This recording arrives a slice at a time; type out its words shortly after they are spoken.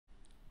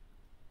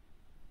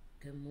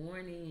Good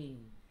morning.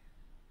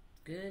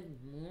 Good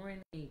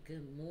morning.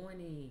 Good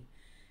morning.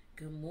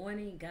 Good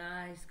morning,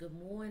 guys. Good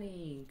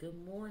morning.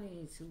 Good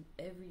morning to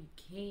every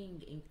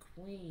king and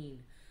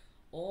queen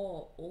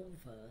all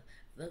over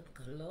the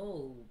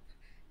globe.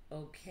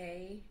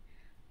 Okay?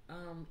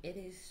 It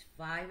is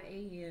 5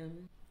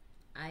 a.m.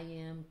 I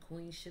am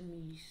Queen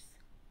Shamice,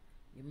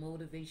 your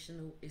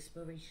motivational,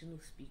 inspirational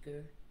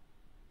speaker.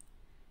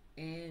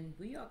 And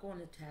we are going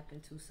to tap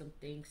into some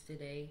things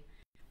today.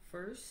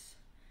 First,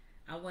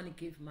 I want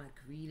to give my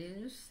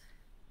greetings.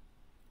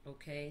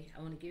 Okay,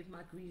 I want to give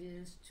my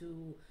greetings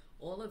to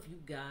all of you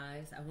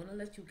guys. I want to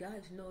let you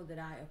guys know that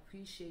I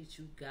appreciate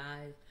you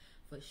guys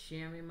for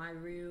sharing my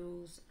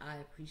reels. I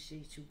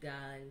appreciate you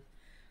guys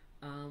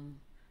um,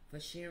 for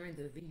sharing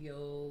the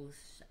videos.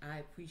 I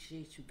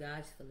appreciate you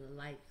guys for the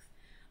likes.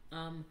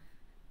 Um,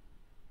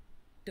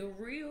 the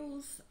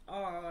reels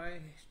are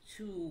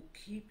to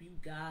keep you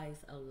guys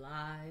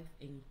alive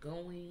and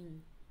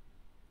going,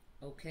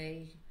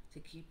 okay? To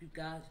keep you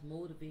guys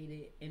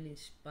motivated and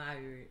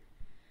inspired,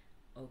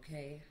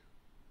 okay?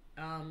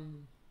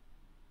 Um,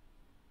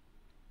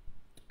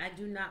 I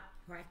do not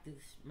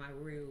practice my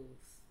reels,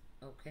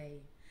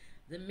 okay?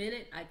 The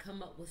minute I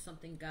come up with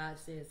something, God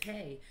says,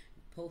 hey,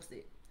 post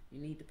it. You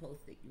need to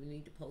post it. You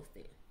need to post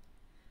it.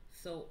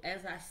 So,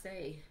 as I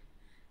say,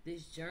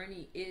 this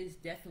journey is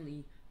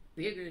definitely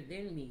bigger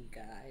than me,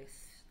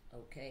 guys,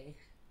 okay?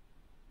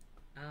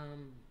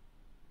 Um,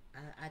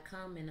 I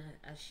come and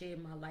I share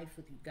my life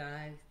with you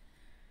guys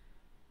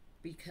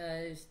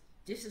because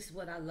this is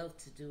what I love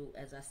to do,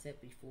 as I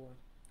said before,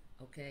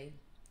 okay?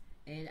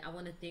 And I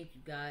want to thank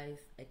you guys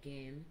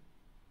again.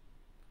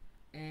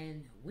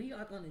 And we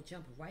are going to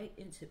jump right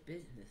into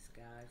business,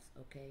 guys,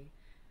 okay?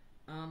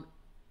 Um,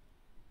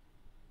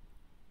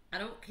 I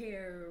don't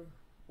care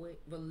what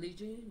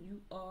religion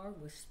you are,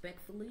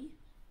 respectfully,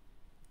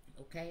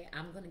 okay?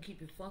 I'm going to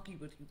keep it funky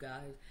with you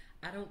guys.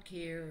 I don't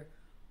care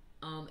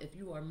if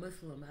you are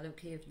Muslim. I don't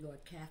care if you are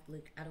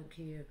Catholic. I don't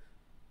care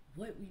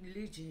what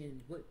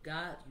religion, what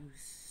God you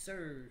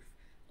serve,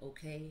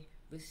 okay?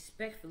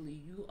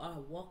 Respectfully, you are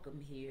welcome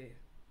here.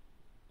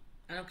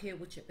 I don't care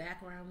what your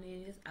background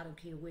is. I don't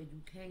care where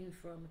you came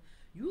from.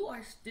 You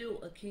are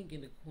still a king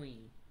and a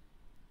queen.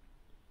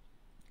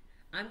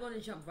 I'm going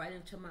to jump right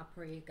into my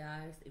prayer,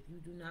 guys. If you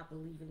do not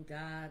believe in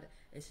God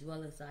as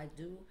well as I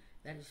do,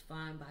 that is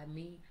fine by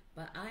me.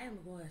 But I am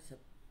going to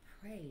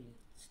pray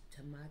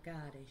to my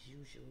God as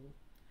usual.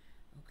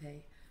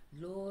 Okay?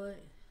 Lord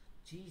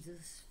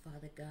Jesus,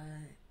 Father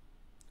God,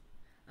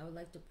 I would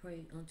like to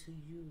pray unto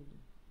you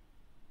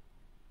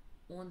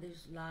on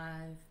this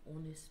live,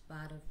 on this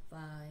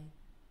Spotify,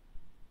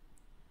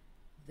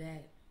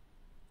 that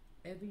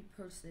every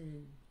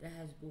person that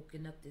has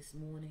woken up this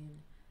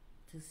morning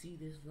to see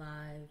this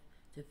live,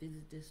 to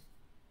visit this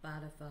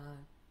Spotify,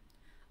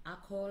 I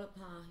call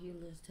upon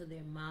healers to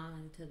their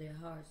mind, to their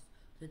hearts,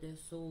 to their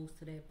souls,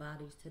 to their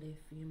bodies, to their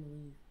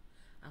families.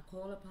 I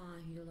call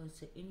upon healers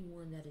to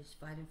anyone that is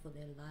fighting for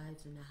their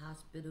lives in the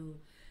hospital,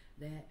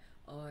 that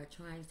are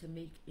trying to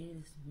make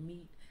ends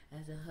meet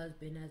as a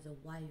husband, as a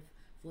wife,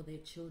 for their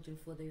children,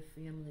 for their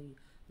family.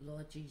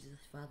 Lord Jesus,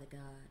 Father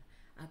God,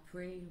 I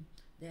pray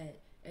that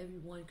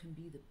everyone can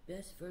be the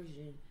best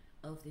version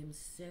of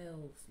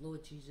themselves,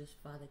 Lord Jesus,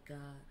 Father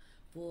God,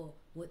 for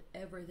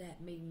whatever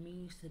that may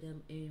mean to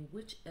them, in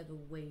whichever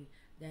way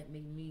that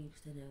may mean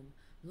to them.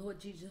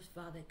 Lord Jesus,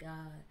 Father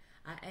God,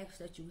 I ask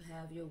that you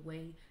have your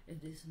way in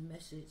this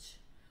message,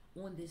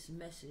 on this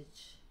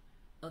message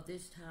of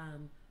this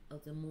time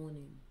of the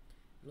morning,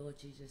 Lord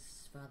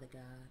Jesus, Father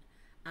God.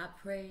 I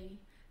pray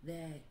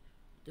that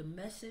the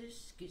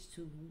message gets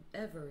to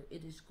whoever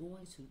it is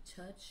going to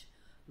touch,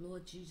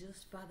 Lord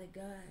Jesus, Father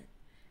God.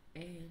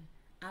 And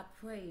I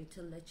pray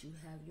to let you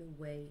have your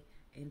way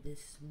in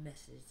this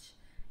message.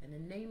 In the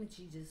name of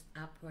Jesus,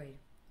 I pray.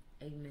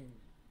 Amen.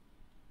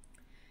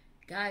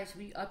 Guys,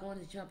 we are going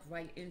to jump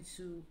right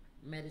into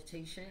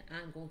meditation.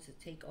 I'm going to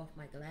take off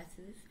my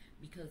glasses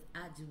because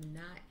I do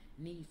not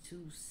need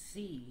to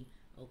see,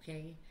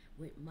 okay,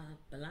 with my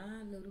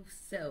blind little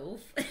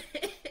self.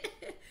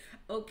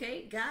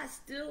 Okay, God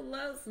still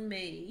loves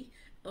me.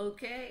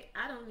 Okay,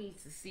 I don't need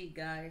to see,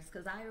 guys,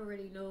 because I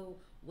already know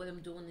what I'm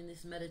doing in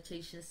this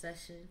meditation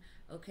session.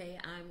 Okay,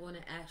 I'm going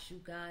to ask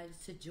you guys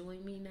to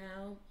join me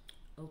now.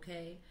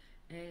 Okay,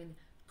 and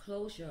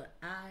close your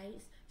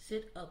eyes,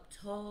 sit up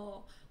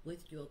tall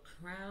with your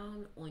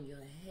crown on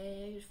your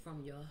head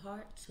from your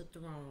heart to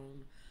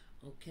throne.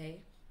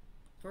 Okay,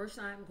 first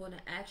I'm going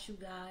to ask you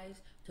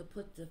guys to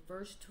put the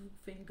first two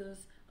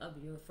fingers of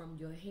your from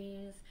your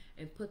hands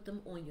and put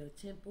them on your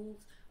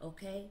temples,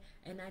 okay?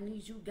 And I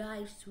need you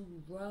guys to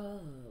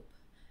rub.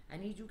 I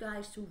need you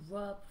guys to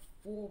rub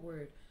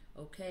forward,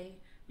 okay?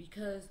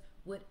 Because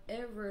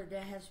whatever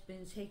that has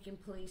been taking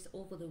place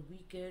over the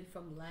weekend,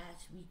 from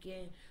last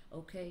weekend,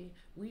 okay,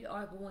 we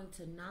are going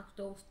to knock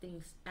those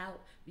things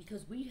out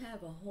because we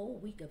have a whole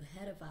week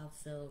ahead of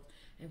ourselves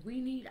and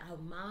we need our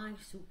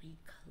minds to be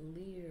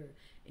clear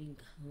and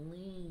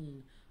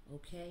clean,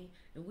 okay?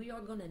 And we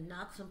are going to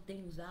knock some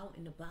things out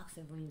in the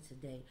boxing ring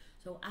today.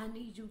 So I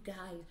need you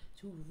guys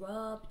to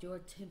rub your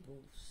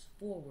temples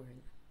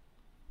forward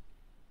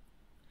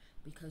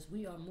because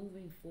we are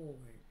moving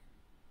forward.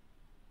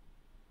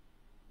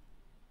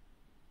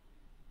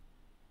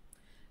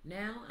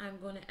 Now I'm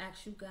going to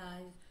ask you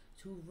guys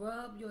to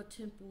rub your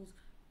temples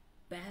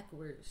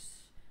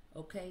backwards,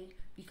 okay?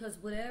 Because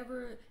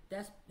whatever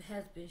that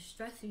has been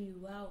stressing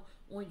you out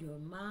on your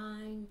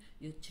mind,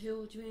 your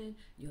children,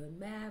 your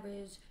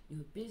marriage,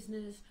 your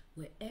business,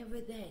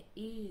 whatever that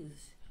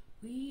is,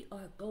 we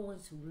are going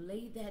to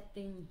lay that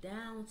thing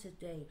down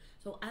today.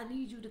 So I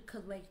need you to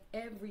collect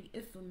every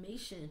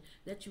information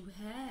that you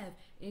have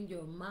in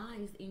your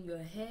minds, in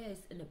your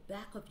heads, in the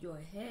back of your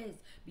heads,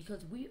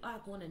 because we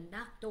are going to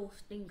knock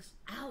those things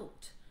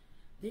out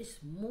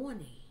this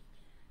morning.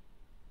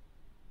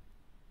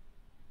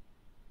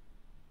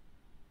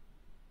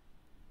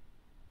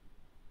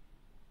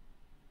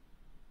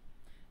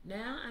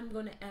 Now I'm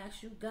going to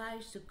ask you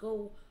guys to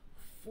go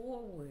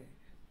forward,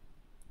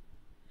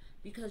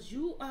 because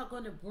you are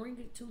going to bring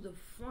it to the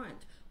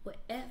front.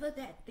 Whatever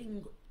that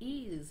thing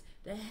is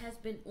that has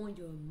been on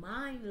your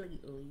mind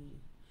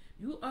lately,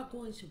 you are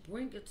going to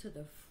bring it to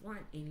the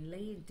front and lay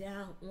it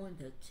down on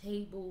the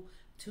table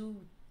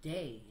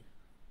today.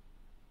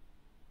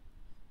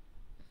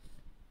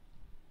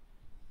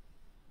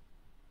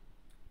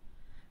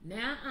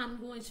 Now I'm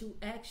going to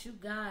ask you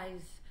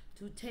guys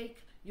to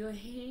take your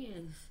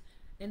hands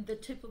and the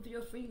tip of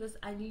your fingers.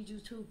 I need you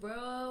to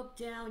rub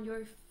down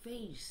your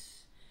face.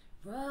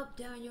 Rub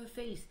down your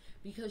face,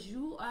 because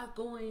you are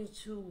going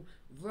to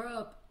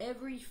rub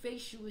every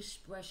facial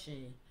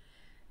expression,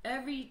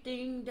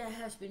 everything that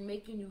has been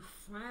making you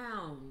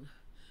frown.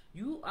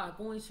 You are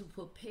going to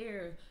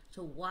prepare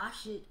to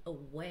wash it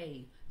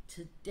away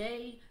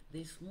today,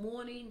 this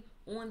morning,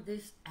 on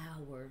this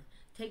hour.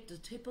 Take the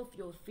tip of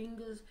your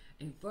fingers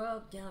and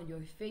rub down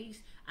your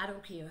face. I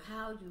don't care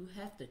how you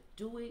have to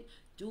do it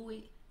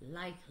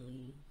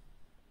lightly.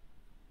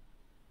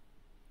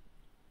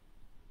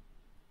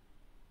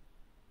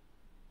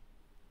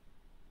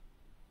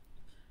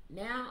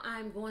 Now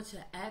I'm going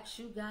to ask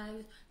you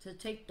guys to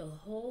take the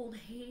whole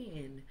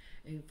hand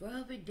and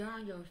rub it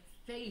down your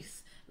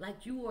face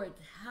like you are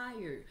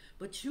tired,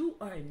 but you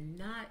are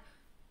not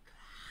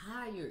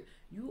tired.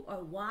 You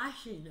are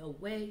washing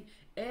away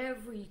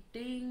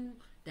everything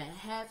that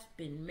has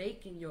been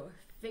making your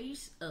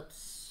face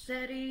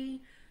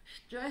upsetting,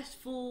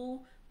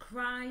 stressful,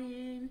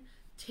 crying,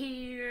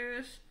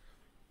 tears.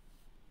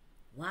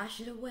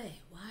 Wash it away.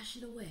 Wash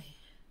it away.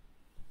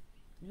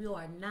 You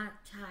are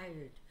not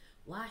tired.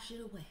 Wash it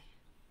away.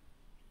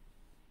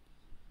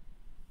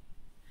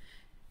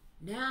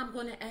 Now I'm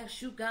going to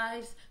ask you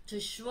guys to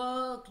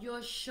shrug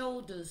your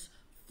shoulders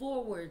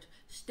forward.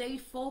 Stay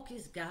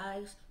focused,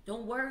 guys.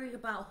 Don't worry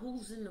about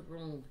who's in the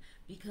room,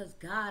 because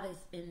God is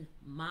in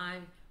my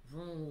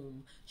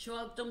room.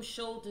 Shrug them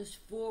shoulders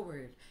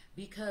forward,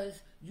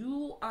 because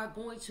you are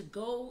going to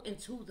go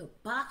into the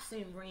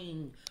boxing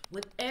ring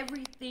with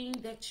everything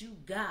that you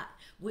got,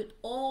 with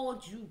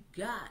all you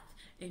got,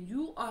 and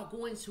you are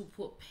going to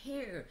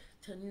prepare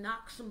to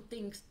knock some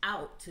things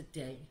out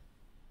today.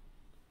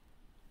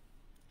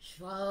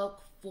 Shrug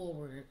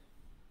forward.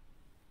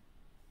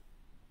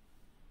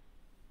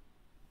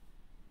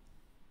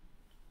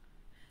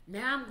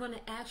 Now I'm going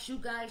to ask you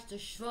guys to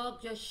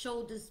shrug your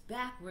shoulders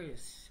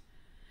backwards,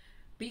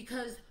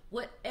 because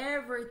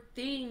whatever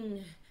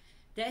thing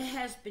that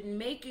has been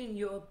making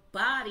your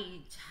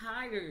body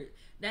tired,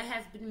 that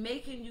has been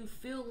making you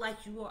feel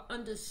like you are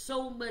under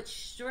so much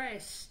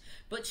stress,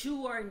 but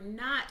you are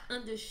not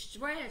under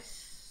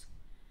stress.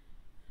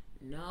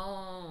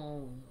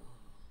 No.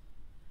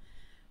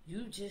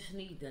 You just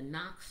need to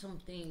knock some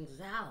things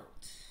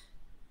out.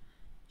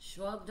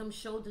 Shrug them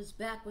shoulders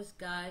backwards,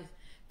 guys.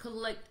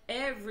 Collect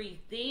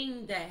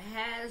everything that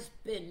has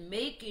been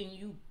making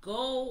you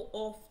go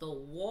off the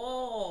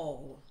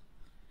wall.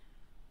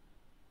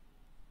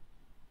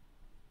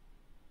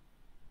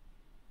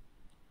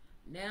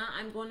 Now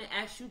I'm going to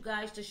ask you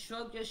guys to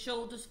shrug your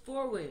shoulders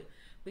forward,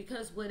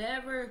 because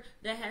whatever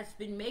that has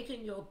been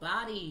making your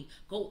body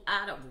go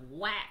out of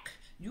whack,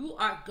 you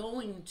are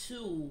going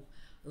to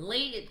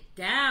lay it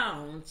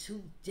down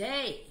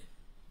today.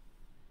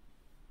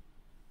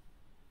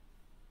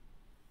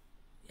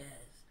 Yes.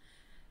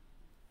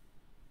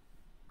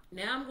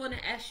 Now I'm going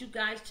to ask you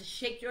guys to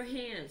shake your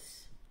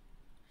hands.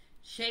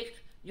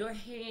 Shake your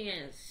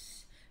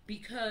hands,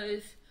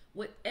 because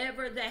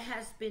whatever that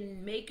has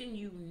been making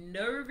you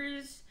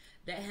nervous,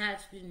 that has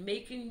been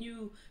making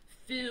you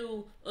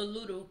feel a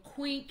little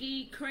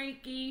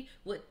cranky,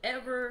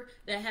 whatever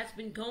that has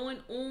been going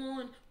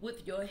on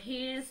with your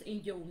hands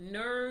and your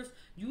nerves,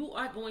 you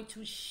are going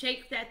to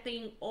shake that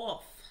thing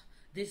off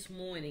this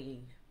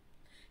morning.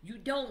 You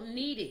don't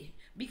need it,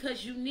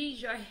 because you need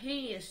your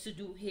hands to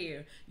do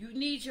hair. You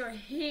need your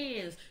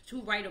hands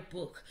to write a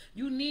book.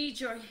 You need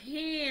your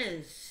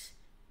hands.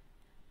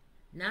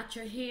 Not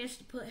your hands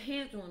to put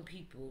hands on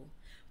people,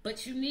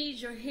 but you need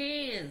your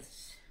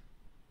hands.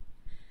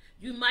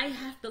 You might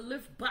have to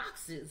lift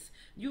boxes.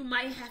 You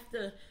might have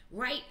to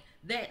write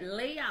that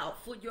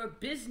layout for your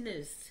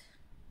business.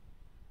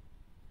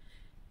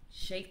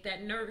 Shake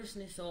that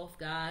nervousness off,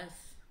 guys.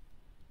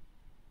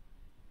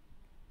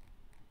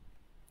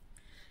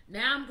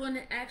 Now I'm going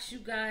to ask you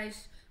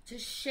guys to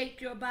shake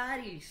your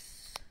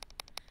bodies.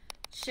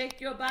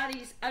 Shake your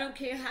bodies. I don't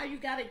care how you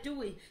got to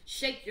do it.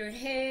 Shake your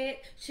head,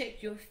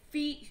 shake your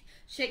feet,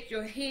 shake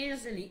your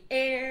hands in the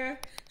air,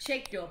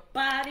 shake your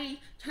body,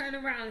 turn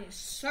around in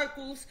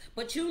circles.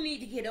 But you need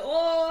to get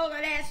all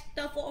of that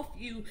stuff off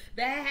you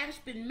that has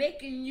been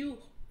making you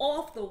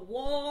off the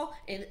wall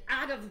and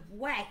out of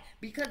whack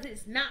because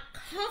it's not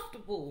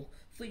comfortable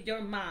for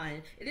your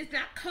mind. It is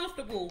not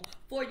comfortable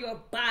for your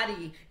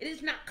body. It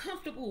is not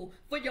comfortable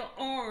for your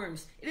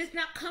arms. It is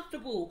not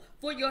comfortable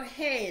for your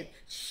head.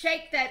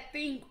 Shake that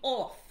thing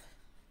off.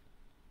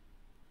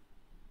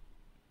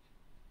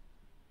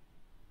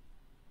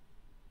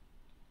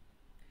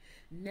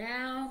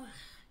 Now,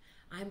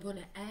 I'm going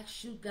to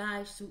ask you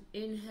guys to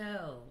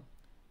inhale.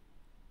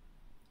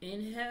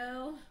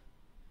 Inhale.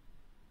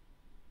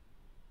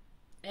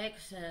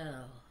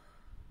 Exhale.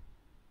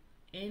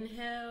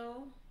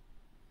 Inhale.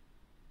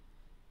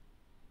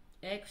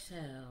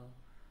 Exhale.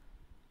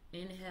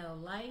 Inhale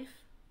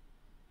life.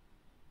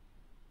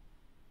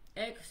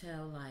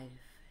 Exhale life.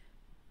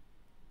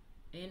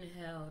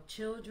 Inhale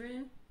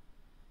children.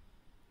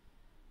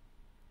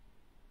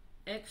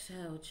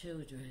 Exhale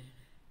children.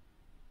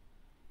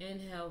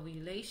 Inhale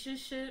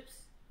relationships.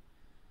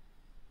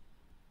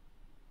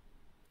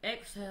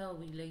 Exhale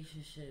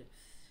relationships.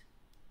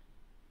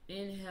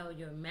 Inhale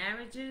your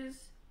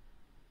marriages.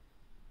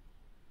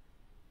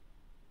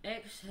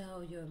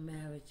 Exhale your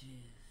marriages.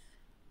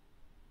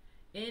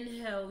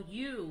 Inhale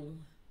you.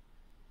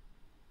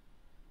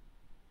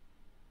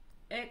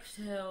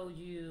 Exhale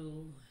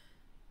you.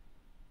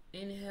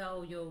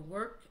 Inhale your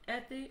work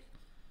ethic.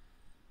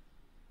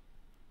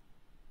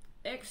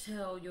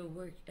 Exhale your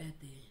work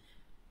ethic.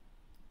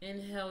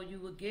 Inhale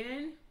you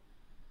again.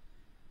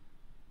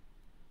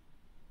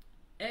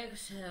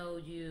 Exhale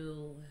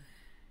you.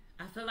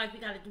 I feel like we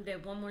got to do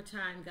that one more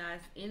time,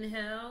 guys.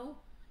 Inhale.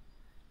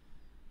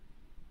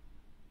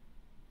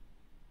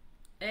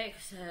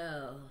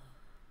 Exhale.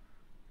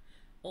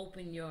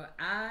 Open your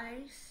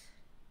eyes.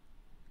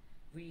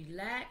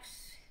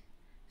 Relax.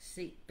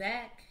 Sit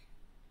back.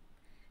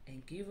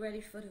 And get ready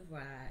for the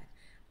ride.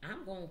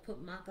 I'm going to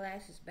put my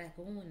glasses back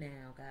on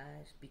now,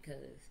 guys,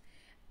 because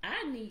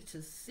I need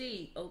to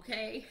see,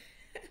 okay?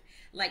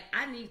 Like,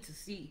 I need to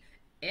see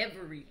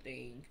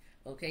everything,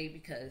 okay?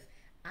 Because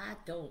I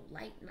don't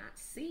like not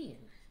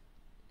seeing.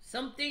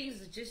 Some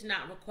things are just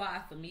not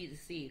required for me to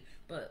see,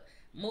 but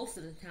most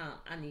of the time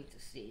I need to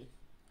see,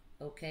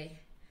 okay?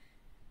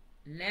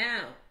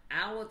 Now,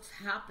 our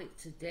topic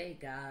today,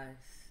 guys,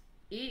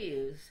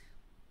 is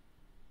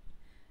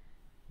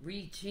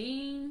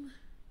redeem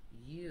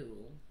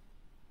you.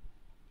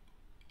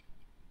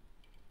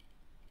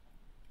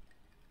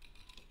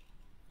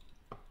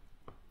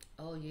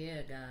 Oh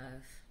yeah,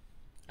 guys.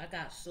 I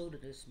got soda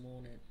this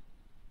morning.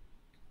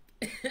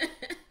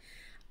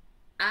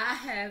 I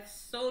have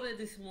soda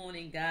this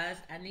morning, guys.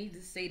 I need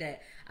to say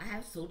that. I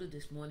have soda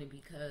this morning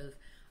because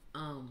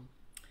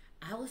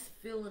I was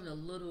feeling a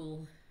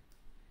little,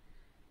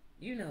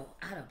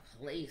 out of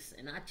place,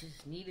 and I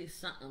just needed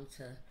something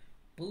to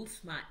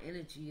boost my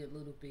energy a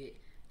little bit.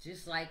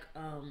 Just like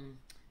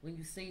when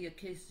you send your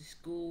kids to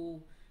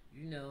school,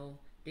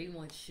 they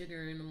want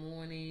sugar in the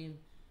morning.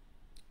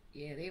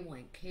 Yeah, they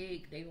want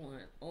cake. They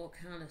want all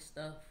kind of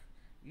stuff.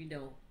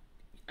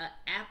 An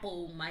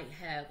apple might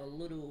have a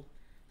little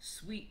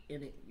sweet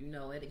in it.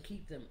 It'll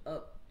keep them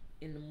up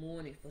in the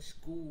morning for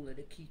school.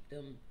 It'll keep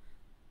them,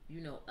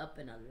 up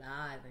and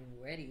alive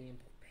and ready and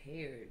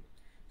prepared.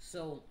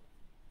 So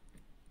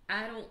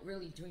I don't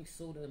really drink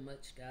soda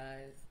much,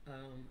 guys.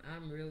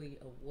 I'm really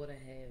a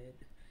waterhead,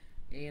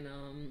 and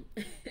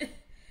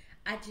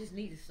I just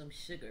needed some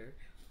sugar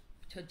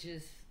to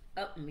just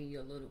up me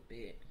a little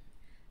bit.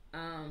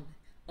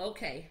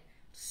 Okay,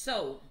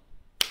 so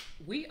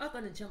we are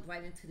going to jump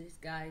right into this,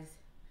 guys.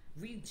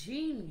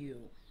 Redeem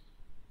you.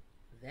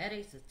 That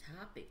is the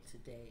topic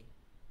today.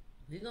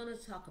 We're going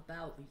to talk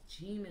about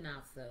redeeming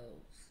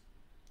ourselves.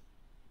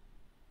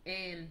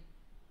 And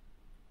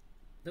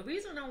the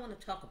reason I want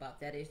to talk about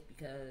that is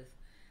because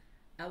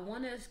I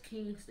want us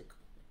kings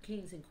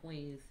and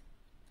queens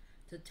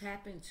to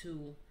tap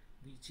into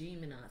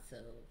redeeming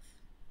ourselves.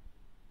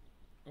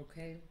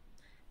 Okay?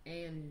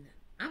 And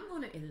I'm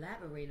going to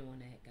elaborate on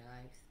that,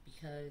 guys,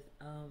 because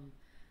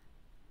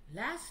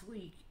last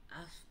week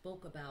I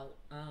spoke about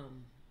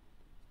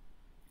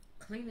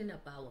cleaning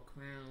up our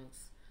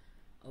crowns,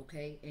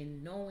 okay,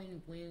 and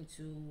knowing when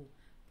to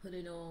put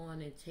it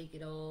on and take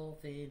it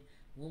off, and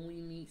when we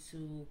need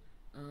to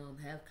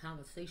have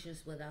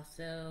conversations with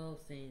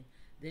ourselves, and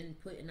then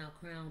putting our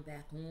crown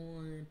back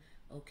on,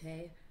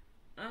 okay.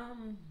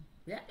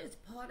 That is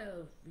part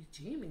of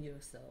redeeming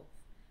yourself.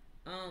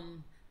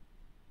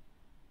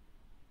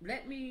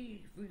 Let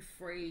me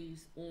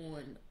rephrase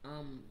on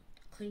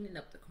cleaning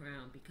up the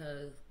crown,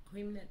 because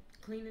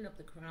Cleaning up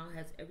the crown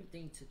has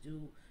everything to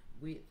do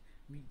with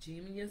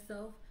redeeming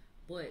yourself,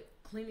 but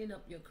cleaning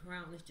up your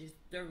crown is just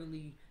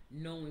thoroughly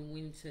knowing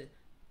when to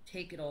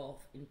take it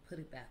off and put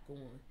it back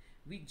on.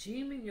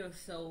 Redeeming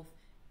yourself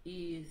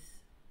is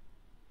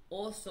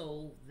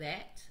also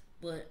that,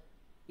 but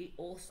it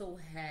also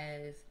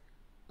has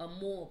a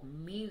more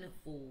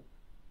meaningful,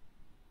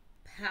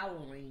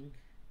 powering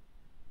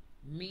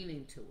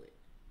meaning to it.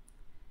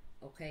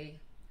 Okay?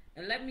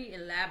 And let me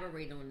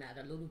elaborate on that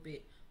a little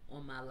bit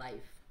on my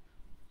life.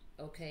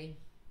 Okay?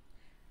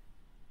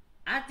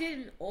 I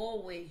didn't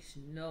always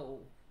know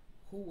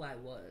who I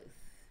was.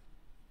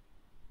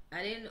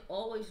 I didn't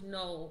always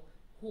know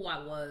who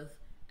I was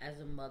as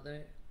a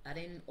mother. I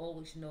didn't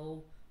always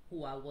know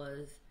who I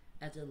was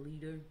as a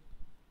leader.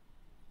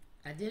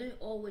 I didn't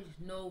always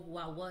know who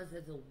I was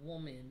as a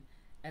woman,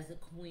 as a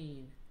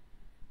queen.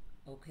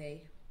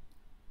 Okay?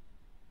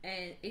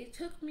 And it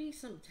took me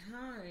some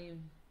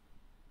time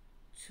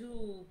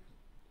to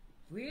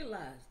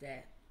realize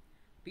that,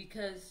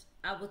 because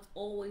I was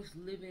always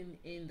living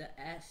in the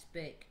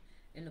aspect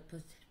and the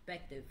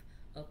perspective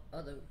of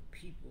other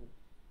people,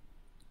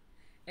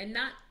 and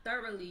not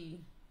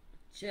thoroughly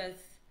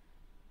just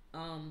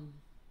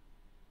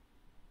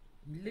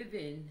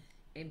living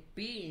and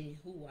being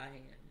who I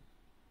am.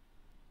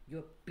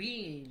 Your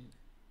being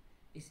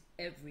is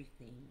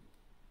everything.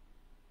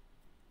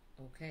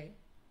 Okay?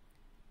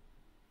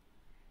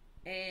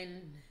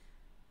 And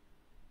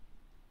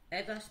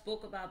as I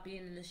spoke about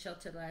being in the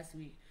shelter last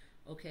week,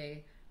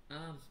 okay,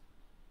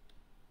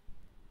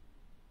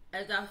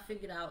 as I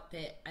figured out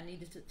that I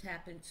needed to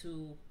tap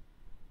into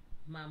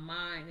my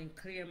mind and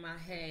clear my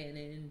head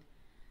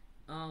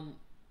and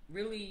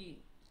really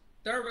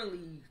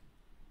thoroughly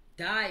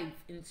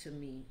dive into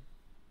me,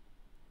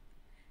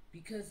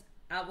 because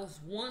I was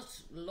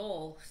once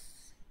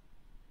lost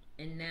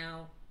and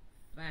now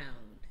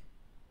found.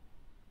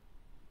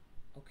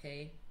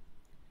 Okay?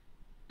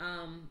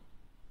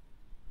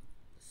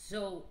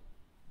 So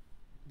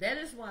that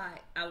is why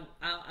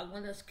I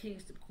want us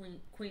kings and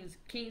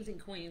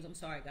queens, I'm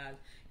sorry guys,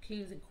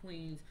 kings and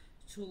queens,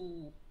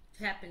 to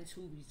tap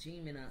into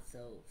redeeming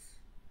ourselves.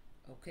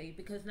 Okay?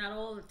 Because not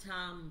all the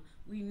time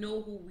we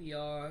know who we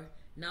are.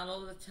 Not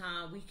all the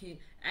time we can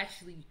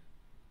actually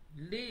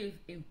live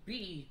and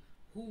be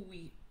who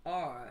we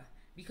are,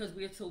 because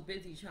we're so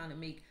busy trying to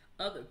make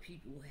other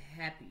people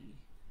happy.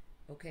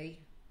 Okay?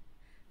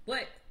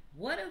 But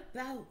what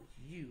about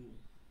you?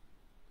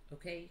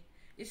 Okay?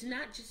 It's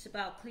not just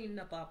about cleaning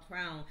up our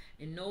crown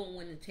and knowing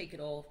when to take it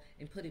off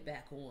and put it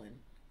back on.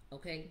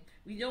 Okay?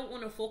 We don't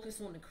want to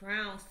focus on the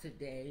crowns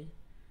today.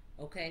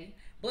 Okay?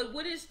 But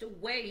what is the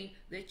way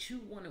that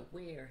you want to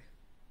wear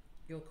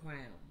your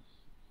crown?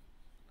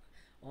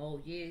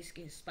 Oh yeah, it's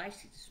getting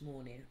spicy this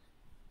morning.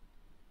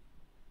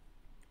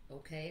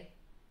 Okay?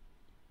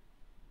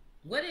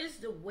 What is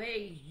the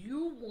way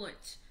you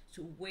want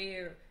to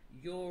wear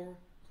your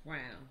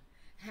crown?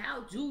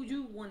 How do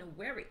you want to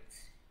wear it?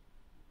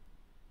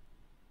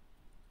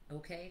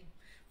 Okay?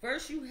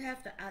 First you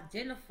have to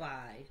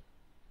identify,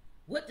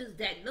 what does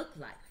that look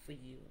like for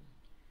you?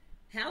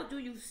 How do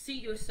you see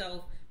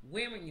yourself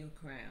wearing your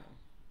crown?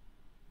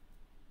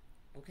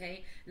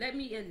 Okay? Let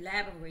me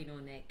elaborate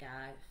on that,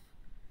 guys.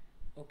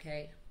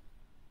 Okay?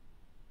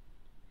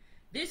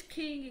 This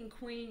king and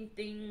queen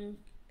thing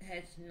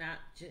has not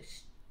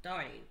just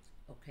started.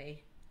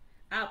 Okay?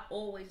 I've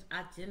always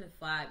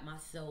identified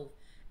myself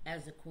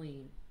as a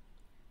queen.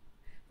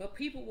 But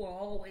people were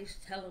always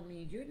telling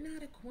me, you're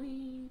not a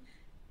queen.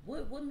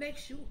 What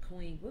makes you a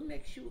queen? What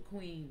makes you a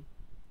queen?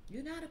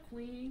 You're not a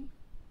queen.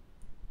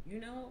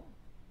 You know,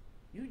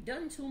 you've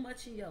done too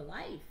much in your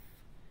life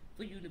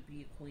for you to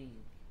be a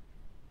queen.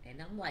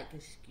 And I'm like,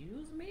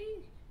 excuse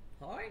me?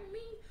 Pardon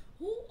me?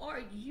 Who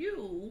are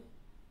you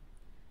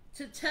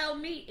to tell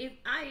me if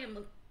I am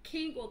a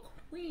king or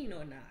queen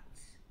or not?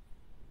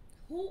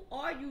 Who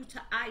are you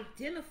to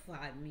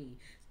identify me?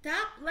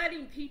 Stop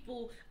letting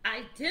people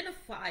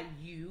identify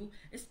you,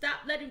 and stop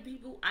letting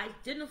people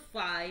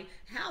identify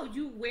how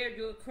you wear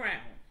your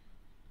crown.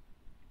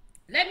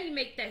 Let me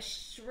make that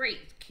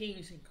straight,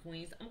 kings and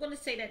queens. I'm going to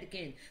say that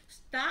again.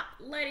 Stop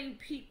letting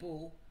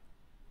people,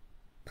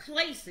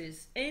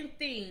 places, and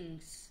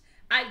things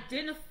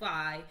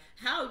identify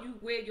how you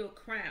wear your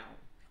crown,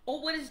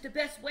 or what is the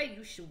best way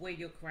you should wear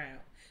your crown.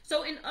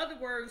 So in other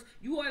words,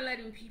 you are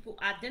letting people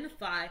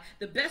identify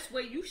the best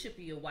way you should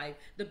be a wife,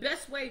 the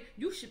best way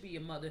you should be a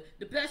mother,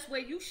 the best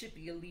way you should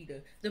be a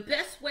leader, the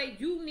best way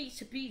you need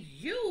to be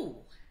you.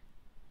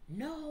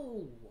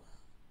 No,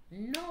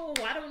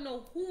 I don't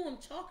know who I'm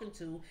talking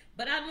to,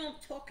 but I know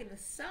I'm talking to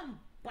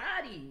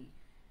somebody.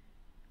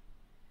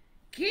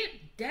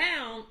 Get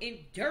down and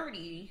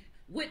dirty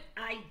with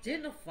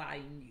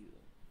identifying you.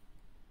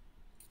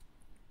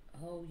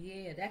 Oh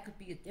yeah, that could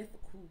be a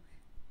difficult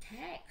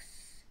task.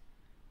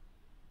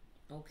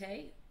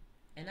 Okay?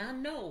 And I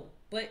know,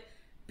 but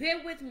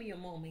bear with me a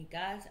moment,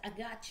 guys. I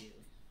got you.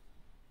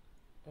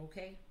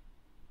 Okay?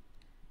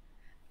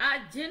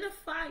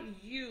 Identify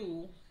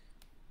you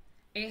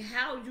and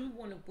how you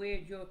want to wear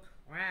your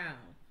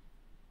crown.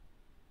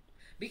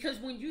 Because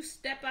when you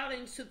step out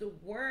into the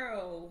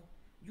world,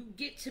 you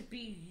get to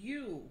be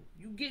you.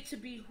 You get to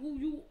be who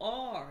you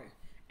are.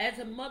 As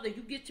a mother,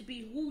 you get to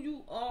be who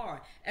you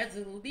are. As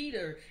a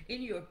leader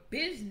in your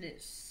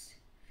business.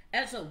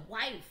 As a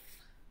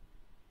wife.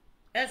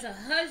 As a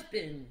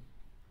husband.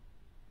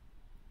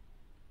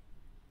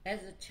 As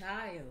a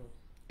child.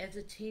 As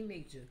a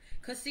teenager.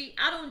 Because see,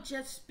 I don't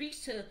just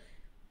speak to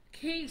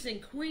kings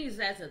and queens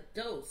as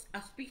adults.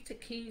 I speak to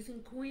kings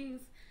and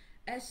queens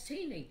as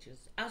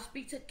teenagers. I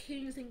speak to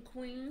kings and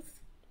queens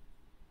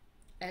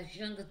as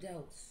young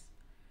adults.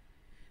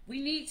 We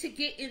need to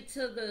get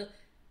into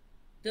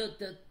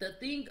the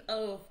thing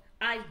of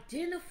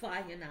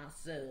identifying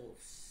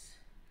ourselves,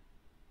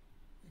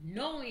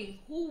 knowing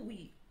who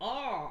we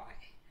are,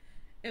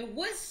 and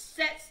what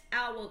sets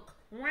our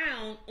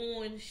crown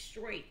on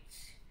straight.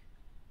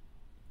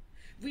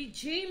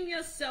 Redeem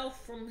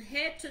yourself from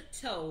head to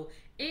toe,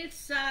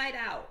 inside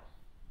out.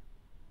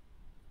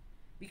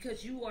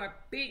 Because you are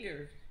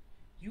bigger,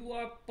 you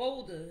are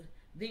bolder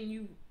than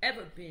you've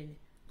ever been,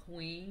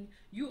 queen.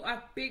 You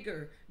are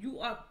bigger, you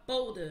are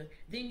bolder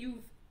than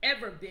you've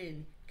ever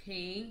been,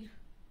 king.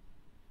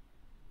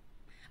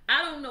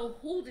 I don't know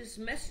who this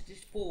message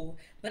is for,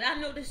 but I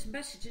know this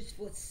message is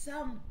for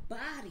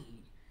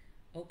somebody,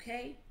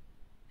 okay?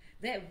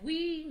 That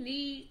we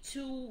need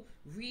to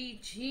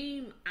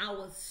redeem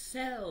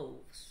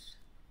ourselves.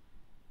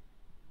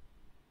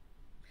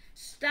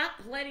 Stop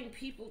letting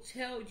people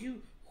tell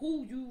you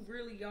who you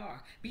really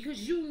are,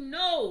 because you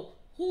know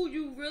who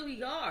you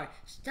really are.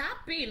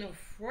 Stop being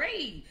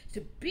afraid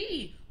to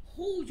be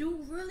who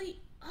you really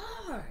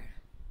are.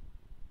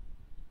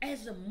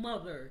 As a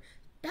mother,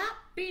 stop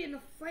being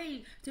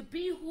afraid to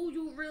be who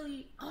you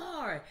really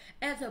are.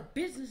 As a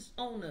business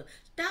owner,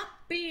 stop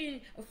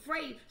being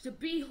afraid to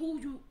be who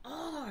you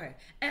are.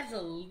 As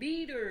a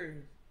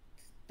leader,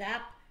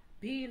 stop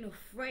being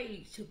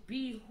afraid to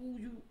be who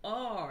you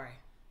are.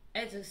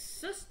 As a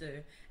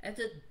sister, as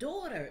a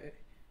daughter.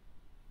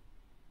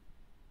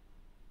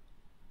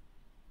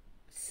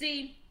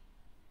 See,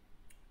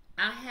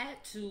 I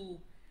had to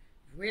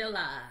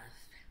realize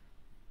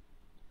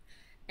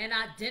and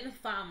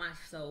identify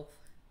myself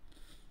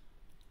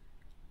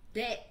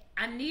that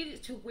I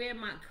needed to wear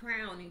my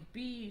crown and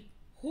be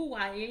who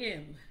I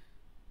am.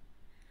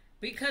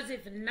 Because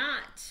if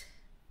not,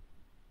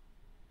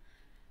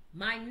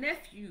 my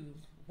nephew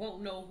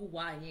won't know who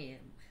I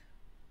am.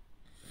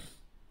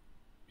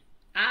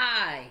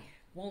 I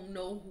won't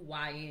know who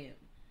I am.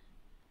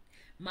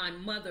 My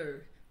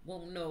mother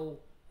won't know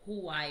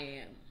who I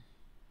am.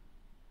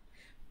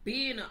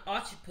 Being an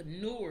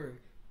entrepreneur,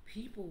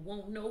 people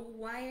won't know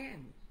who I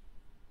am.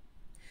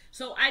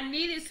 So I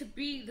needed to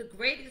be the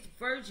greatest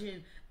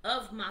version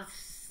of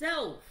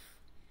myself.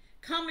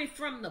 Coming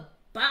from the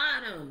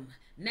bottom.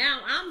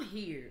 Now I'm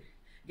here.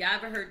 Y'all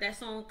ever heard that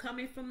song,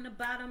 Coming from the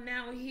Bottom,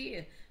 Now We're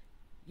Here?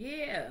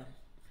 Yeah.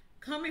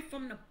 Coming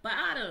from the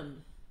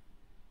bottom.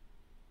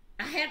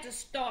 I had to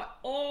start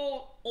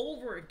all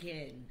over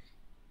again.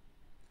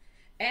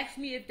 Ask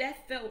me if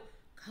that felt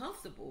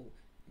comfortable.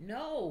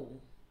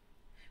 No.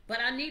 But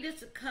I needed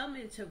to come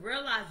into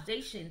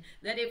realization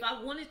that if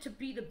I wanted to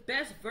be the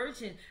best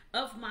version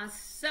of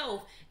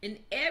myself in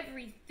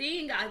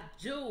everything I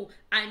do,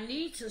 I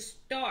need to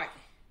start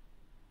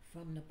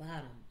from the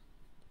bottom.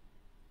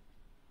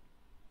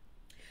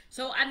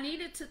 So I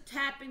needed to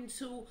tap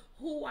into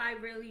who I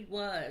really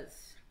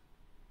was.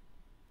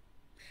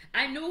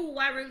 I knew who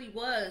I really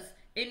was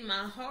in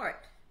my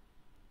heart.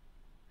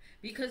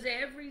 Because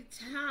every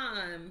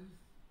time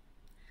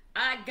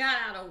I got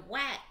out of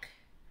whack,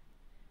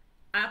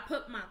 I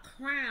put my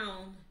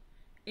crown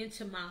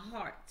into my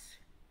heart.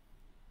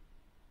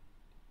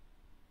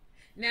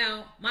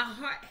 Now, my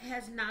heart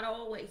has not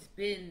always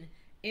been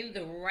in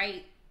the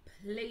right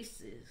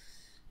places.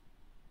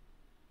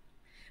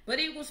 But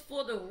it was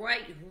for the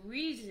right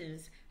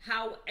reasons.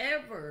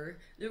 However,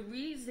 the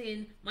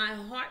reason my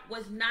heart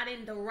was not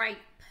in the right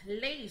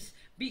place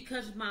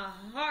because my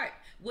heart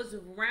was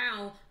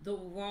around the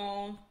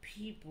wrong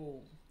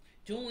people,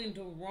 doing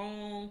the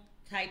wrong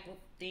type of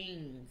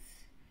things.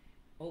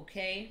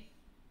 Okay?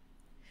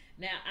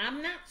 Now,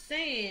 I'm not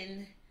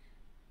saying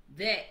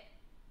that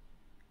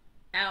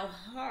our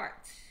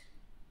heart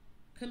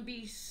can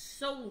be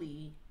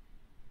solely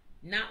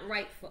not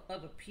right for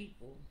other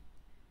people.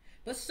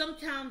 But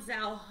sometimes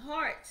our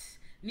hearts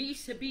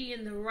needs to be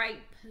in the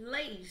right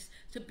place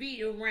to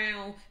be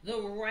around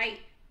the right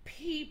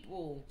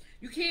people.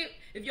 You can't,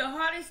 if your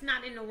heart is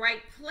not in the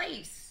right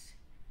place,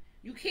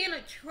 you can't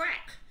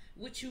attract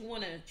what you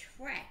want to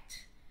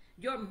attract.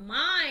 Your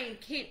mind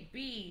can't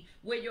be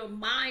where your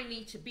mind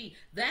needs to be.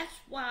 That's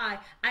why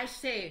I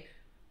said,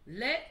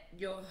 let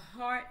your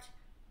heart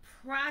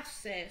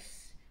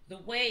process the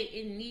way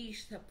it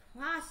needs to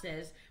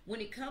process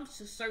when it comes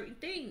to certain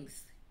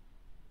things.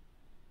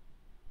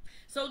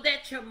 So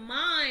that your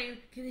mind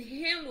can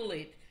handle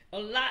it a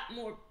lot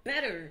more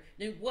better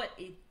than what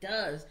it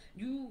does.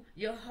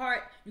 Your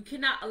heart, you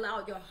cannot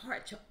allow your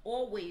heart to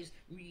always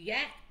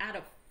react out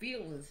of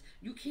feelings.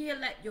 You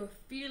can't let your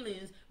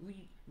feelings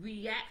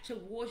react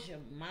towards your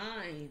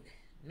mind.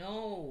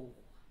 No.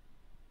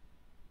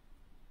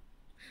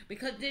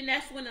 Because then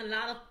that's when a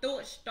lot of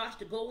thoughts starts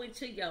to go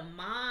into your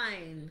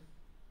mind.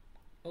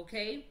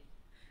 Okay?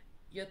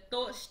 Your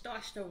thoughts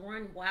starts to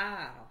run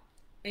wild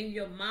in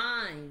your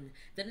mind.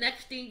 The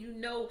next thing you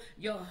know,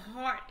 your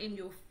heart and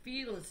your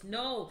feelings.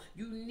 No,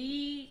 you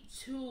need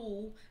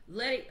to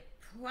let it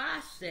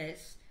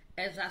process,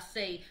 as I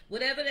say,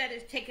 whatever that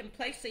is taking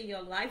place in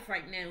your life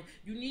right now.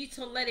 You need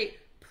to let it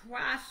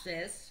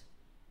process.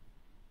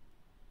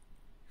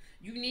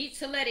 You need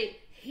to let it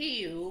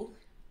heal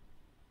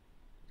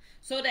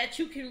so that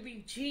you can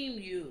redeem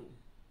you.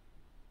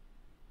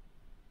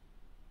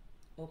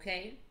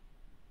 Okay?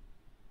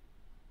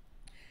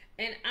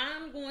 And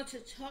I'm going to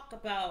talk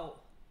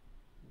about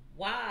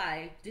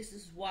why, this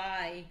is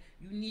why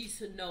you need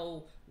to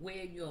know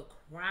where your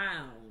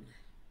crown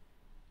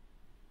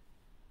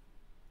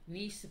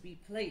needs to be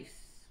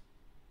placed.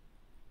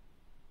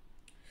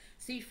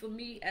 See, for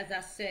me, as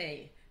I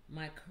say,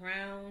 my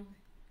crown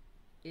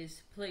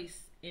is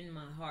placed in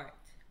my heart.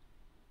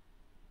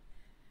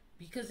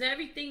 Because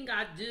everything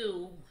I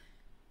do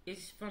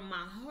is from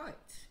my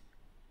heart.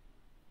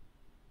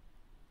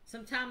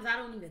 Sometimes I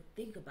don't even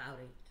think about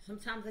it.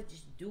 Sometimes I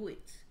just do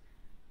it.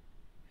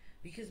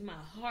 Because my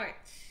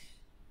heart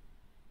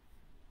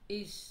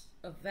is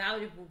a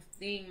valuable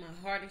thing. My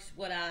heart is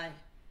what I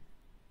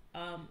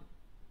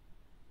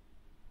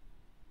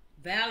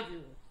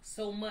value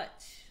so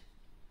much.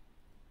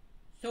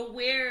 So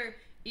where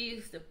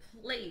is the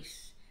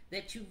place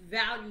that you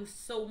value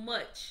so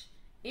much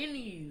in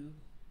you,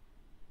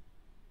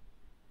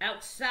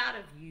 outside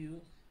of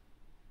you,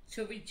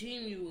 to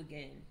redeem you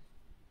again?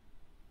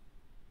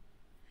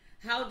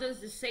 How does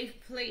the safe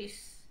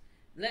place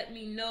let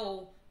me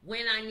know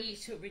when I need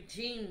to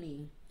redeem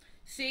me?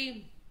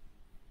 See,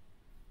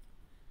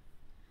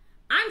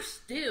 I'm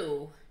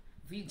still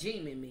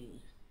redeeming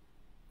me.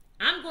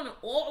 I'm going to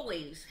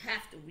always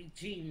have to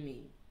redeem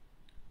me.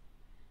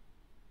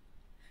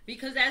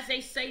 Because as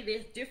they say,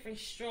 there's different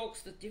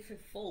strokes for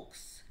different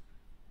folks.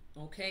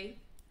 Okay?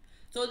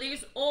 So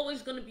there's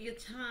always going to be a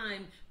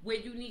time where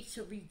you need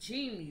to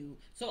redeem you.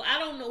 So I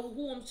don't know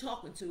who I'm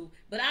talking to,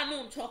 but I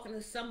know I'm talking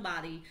to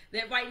somebody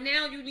that right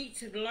now you need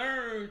to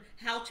learn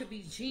how to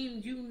redeem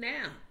you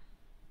now.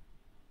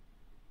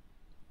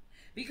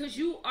 Because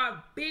you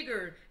are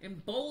bigger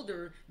and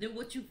bolder than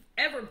what you've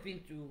ever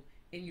been through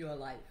in your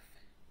life.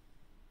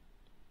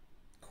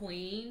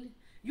 Queen,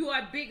 you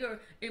are bigger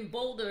and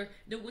bolder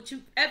than what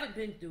you've ever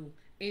been through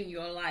in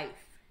your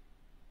life.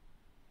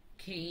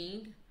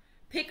 King,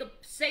 pick a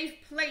safe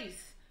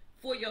place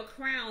for your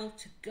crown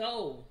to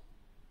go.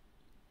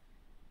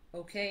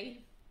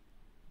 Okay?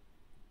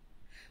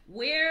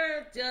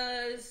 Where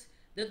does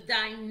the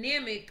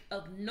dynamic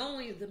of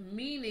knowing the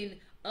meaning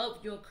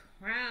of your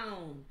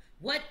crown,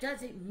 what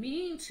does it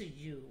mean to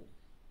you?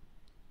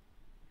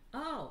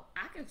 Oh,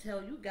 I can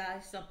tell you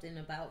guys something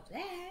about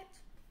that.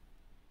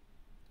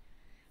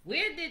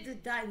 Where did the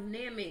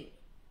dynamic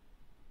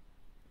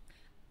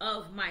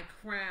of my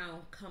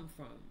crown come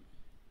from?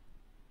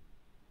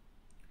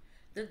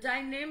 The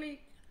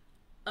dynamic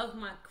of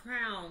my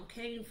crown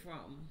came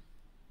from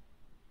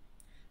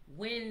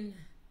when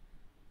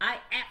I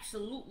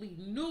absolutely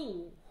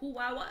knew who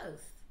I was,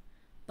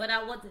 but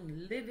I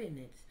wasn't living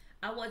it.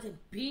 I wasn't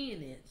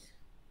being it.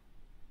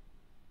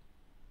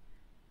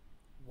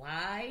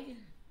 Why?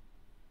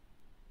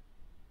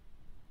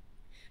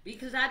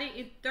 Because I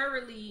didn't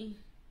thoroughly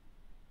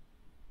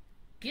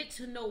get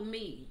to know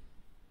me.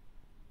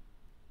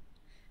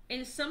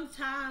 And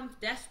sometimes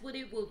that's what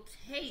it will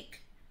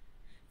take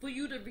for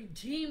you to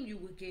redeem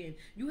you again.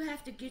 You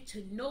have to get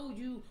to know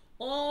you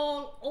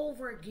all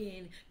over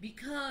again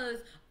because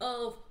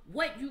of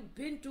what you've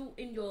been through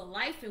in your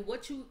life and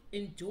what you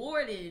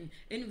endured in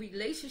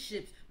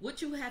relationships,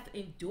 what you have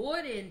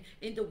endured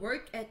in the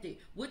work ethic,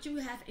 what you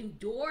have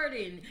endured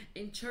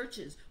in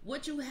churches,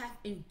 what you have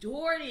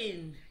endured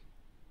in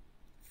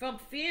from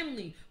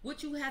family,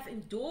 what you have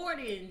endured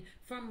in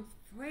from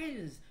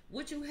friends,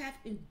 what you have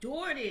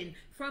endured in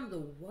from the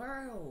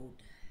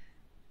world.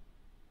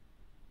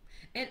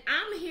 And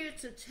I'm here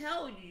to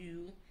tell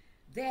you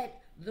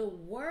that the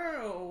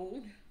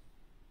world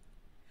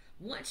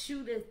wants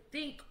you to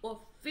think or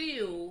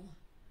feel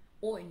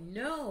or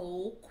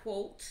know,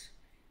 quote,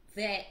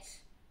 that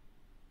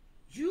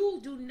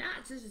you do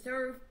not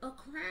deserve a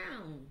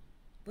crown,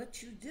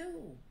 but you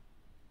do.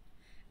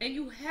 And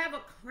you have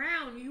a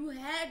crown. You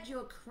had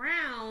your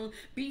crown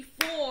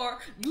before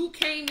you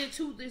came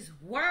into this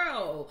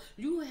world.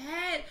 You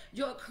had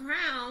your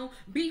crown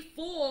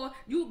before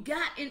you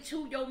got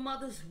into your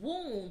mother's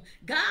womb.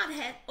 God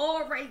had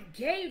already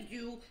gave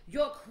you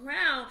your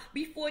crown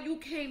before you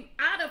came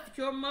out of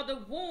your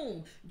mother's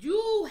womb.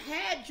 You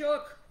had your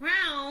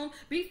crown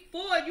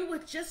before you were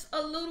just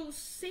a little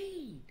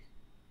seed.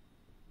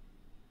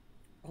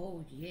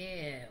 Oh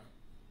yeah.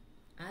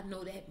 I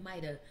know that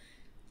might have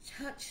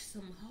touch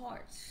some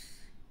hearts.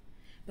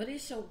 But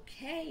it's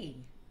okay,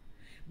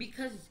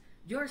 because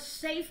your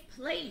safe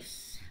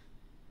place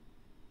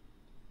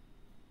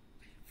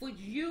for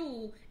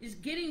you is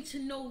getting to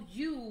know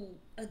you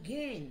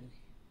again.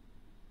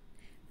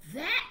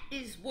 That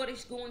is what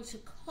it's going to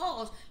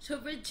cause to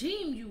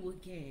redeem you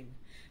again.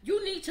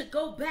 You need to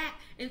go back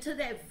into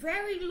that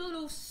very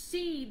little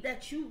seed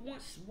that you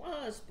once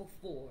was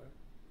before.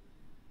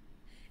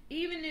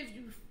 Even if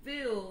you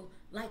feel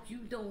like you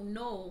don't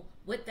know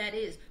what that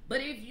is.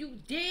 But if you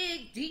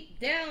dig deep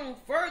down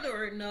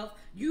further enough,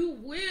 you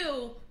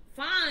will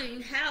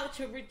find how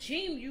to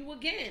redeem you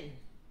again.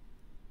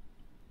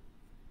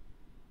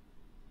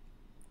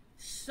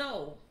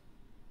 So,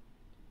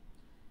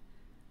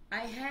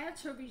 I had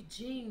to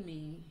redeem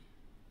me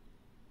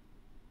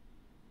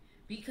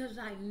because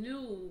I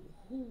knew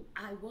who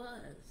I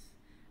was.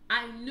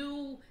 I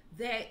knew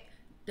that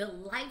the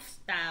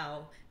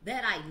lifestyle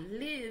that I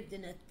lived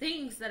and the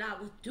things that I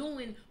was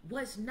doing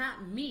was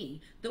not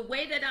me. The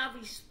way that I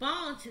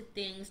respond to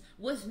things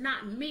was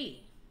not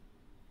me.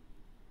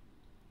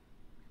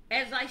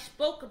 As I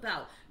spoke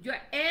about, your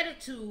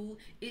attitude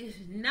is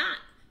not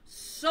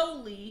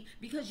solely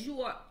because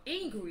you are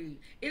angry.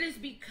 It is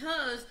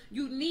because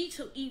you need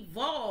to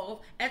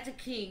evolve as a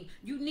king.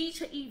 You need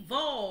to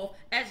evolve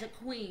as a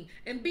queen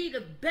and be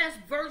the best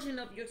version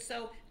of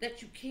yourself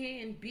that you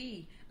can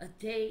be, a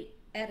day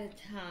at a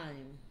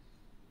time.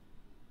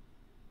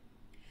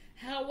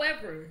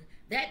 However,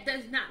 that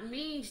does not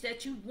mean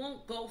that you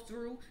won't go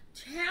through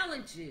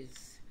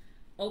challenges.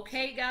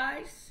 Okay,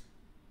 guys?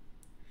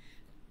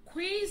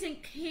 Queens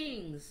and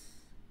kings,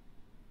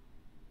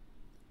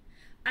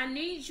 I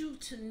need you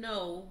to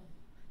know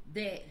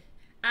that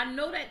I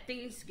know that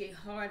things get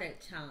hard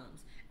at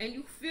times and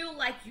you feel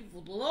like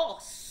you've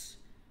lost.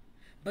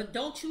 But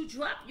don't you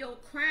drop your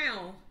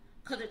crown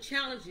because of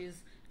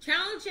challenges.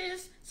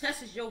 Challenges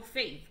tests your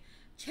faith.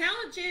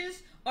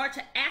 Challenges are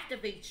to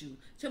activate you,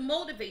 to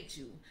motivate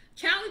you.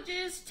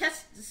 Challenges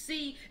test to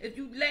see if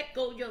you let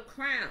go your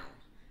crown.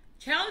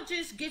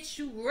 Challenges get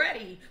you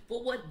ready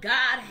for what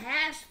God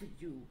has for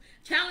you.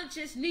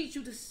 Challenges need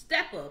you to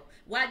step up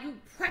while you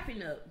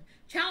prepping up.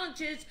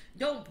 Challenges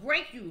don't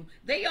break you.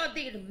 They are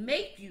there to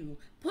make you.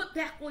 Put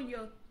back on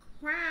your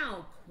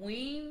crown,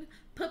 queen.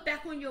 Put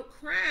back on your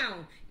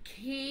crown,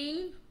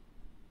 king.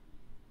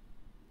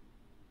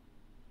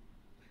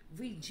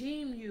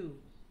 Redeem you.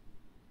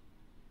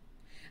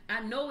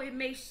 I know it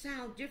may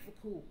sound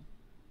difficult,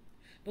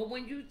 but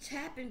when you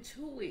tap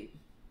into it,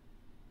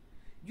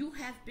 you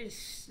have been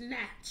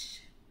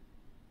snatched.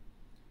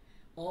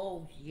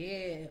 Oh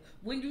yeah.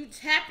 When you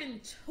tap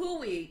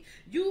into it,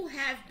 you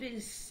have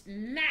been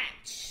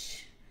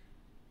snatched.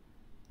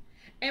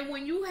 And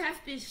when you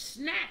have been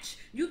snatched,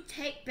 you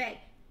take back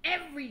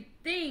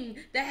everything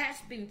that has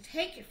been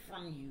taken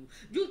from you.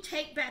 You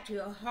take back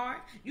your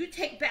heart. You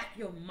take back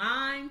your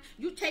mind.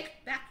 You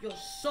take back your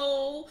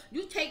soul.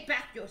 You take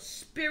back your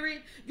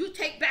spirit. You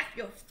take back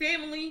your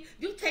family.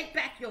 You take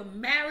back your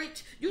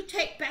marriage. You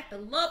take back the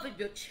love of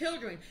your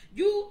children.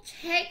 You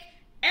take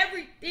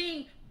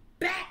everything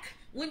back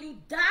when you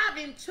dive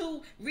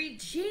into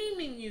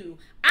redeeming you.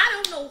 I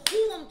don't know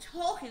who I'm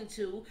talking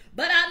to,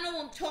 but I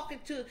know I'm talking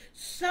to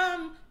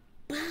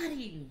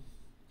somebody.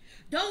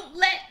 Don't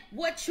let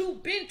what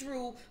you've been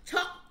through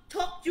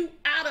talk you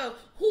out of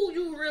who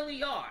you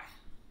really are.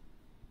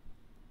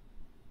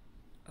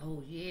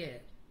 Oh yeah.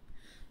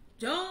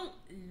 Don't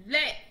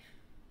let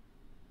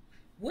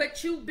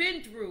what you've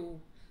been through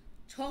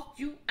talk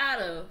you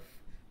out of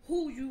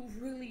who you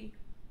really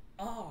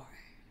are.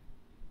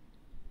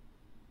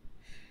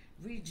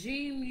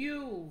 Redeem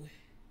you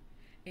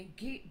and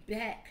get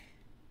back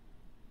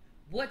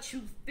what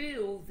you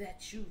feel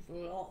that you've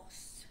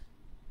lost.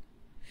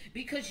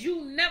 Because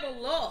you never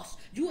lost.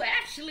 You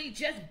actually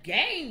just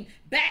gained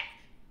back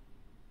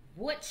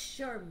what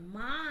your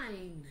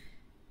mind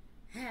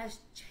has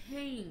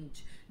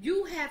changed.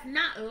 You have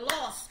not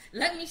lost.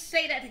 Let me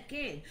say that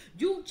again.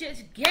 You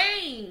just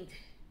gained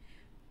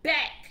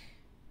back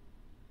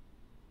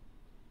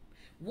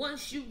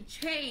once you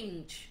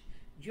change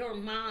your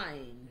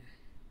mind.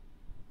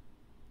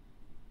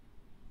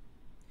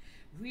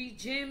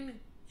 Redeem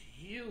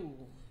you.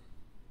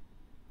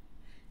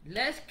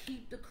 Let's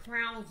keep the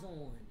crowns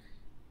on.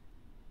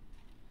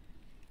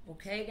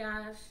 Okay,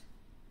 guys?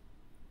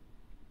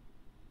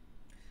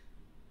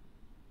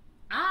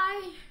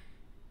 I,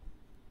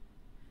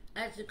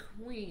 as a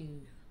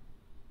queen,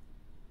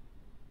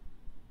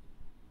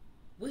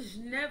 was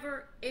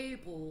never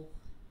able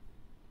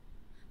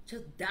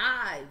to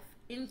dive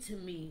into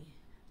me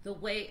the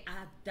way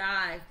I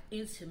dived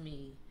into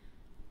me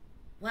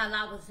while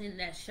I was in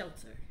that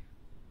shelter.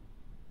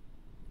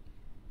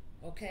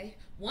 Okay?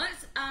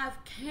 Once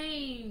I've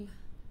came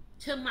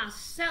to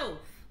myself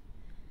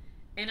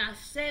and I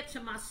said to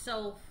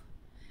myself,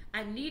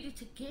 I needed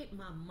to get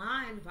my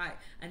mind right.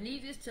 I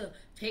needed to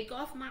take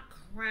off my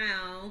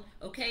crown,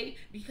 okay?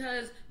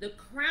 Because the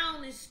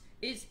crown is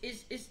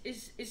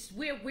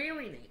we're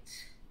wearing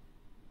it.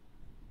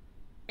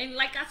 And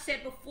like I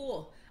said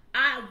before,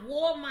 I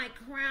wore my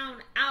crown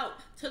out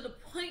to the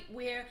point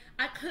where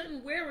I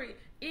couldn't wear it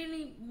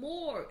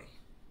anymore.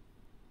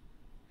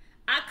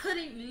 I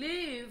couldn't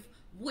live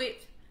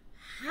with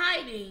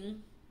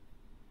hiding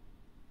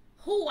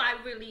who I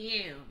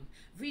really am.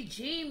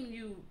 Redeem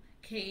you,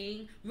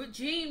 king.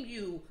 Redeem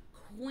you,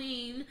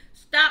 queen.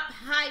 Stop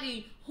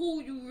hiding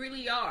who you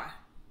really are.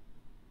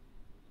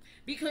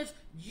 Because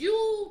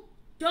you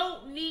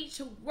don't need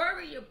to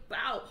worry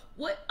about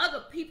what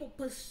other people's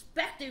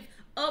perspective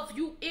of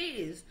you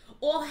is,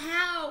 or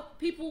how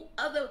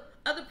other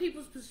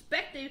people's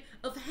perspective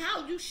of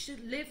how you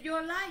should live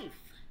your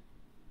life.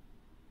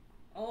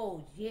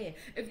 Oh yeah.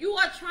 If you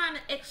are trying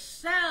to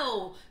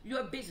excel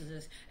your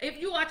business,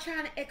 if you are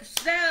trying to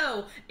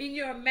excel in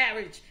your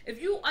marriage, if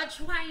you are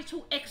trying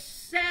to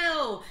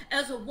excel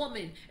as a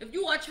woman, if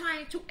you are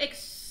trying to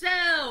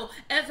excel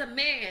as a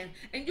man,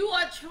 and you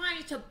are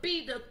trying to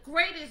be the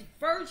greatest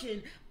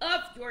version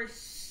of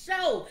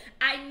yourself,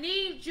 I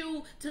need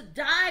you to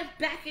dive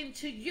back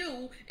into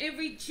you and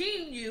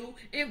redeem you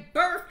and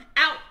birth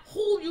out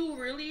who you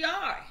really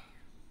are.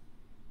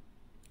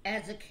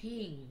 As a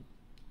king,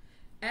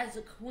 as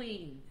a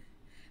queen,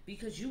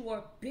 because you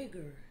are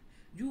bigger,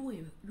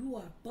 you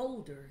are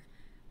bolder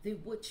than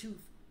what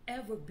you've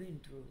ever been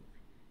through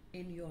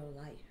in your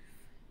life.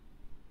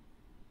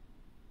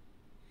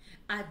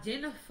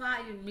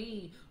 Identifying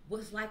me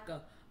was like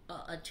a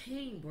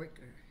chain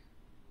breaker.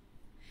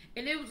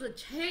 And it was a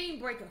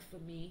chain breaker for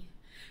me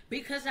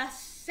because I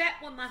sat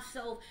with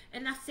myself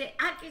and I said,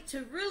 I get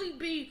to really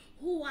be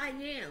who I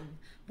am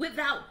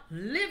without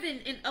living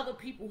in other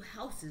people's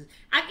houses.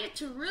 I get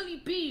to really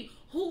be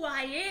who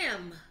I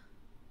am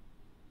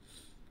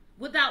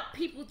without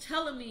people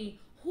telling me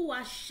who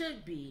I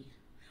should be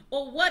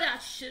or what I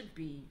should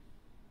be.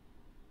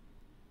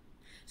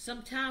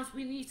 Sometimes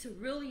we need to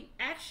really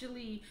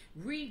actually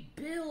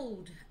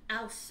rebuild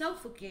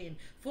ourselves again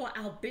for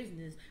our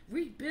business.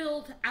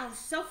 Rebuild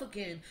ourselves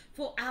again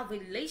for our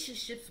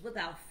relationships with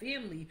our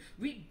family.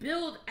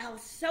 Rebuild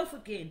ourselves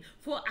again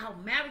for our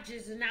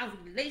marriages and our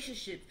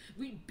relationships.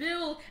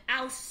 Rebuild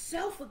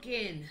ourselves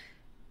again,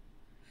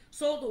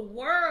 so the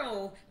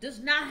world does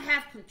not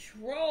have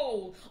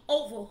control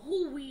over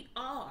who we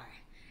are.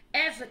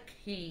 As a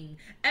king,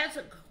 as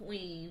a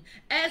queen,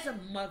 as a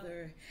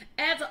mother,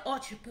 as an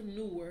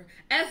entrepreneur,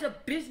 as a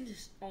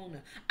business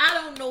owner. I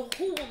don't know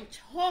who I'm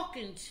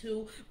talking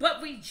to,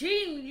 but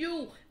redeem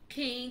you,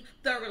 king,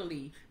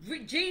 thoroughly.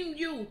 Redeem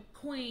you,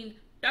 queen,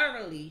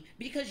 thoroughly,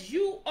 because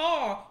you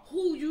are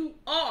who you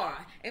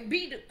are, and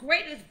be the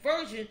greatest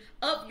version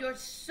of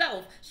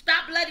yourself.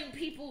 Stop letting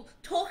people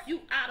talk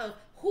you out of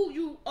who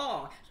you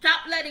are.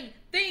 Stop letting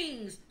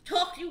things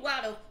talk you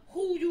out of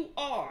who you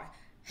are.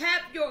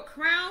 Have your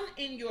crown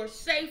in your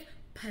safe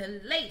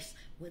place,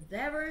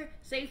 whatever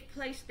safe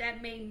place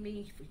that may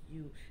mean for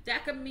you.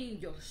 That could mean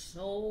your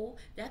soul.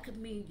 That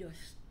could mean your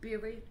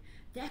spirit.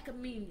 That could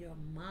mean your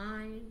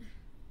mind.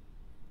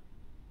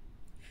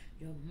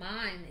 Your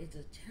mind is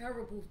a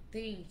terrible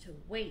thing to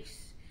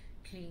waste,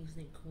 kings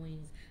and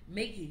queens.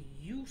 Make it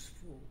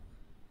useful.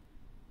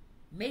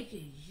 Make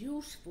it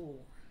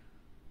useful.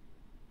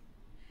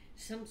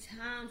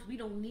 Sometimes we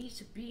don't need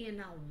to be in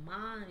our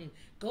mind.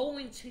 Go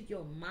into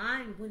your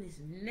mind when it's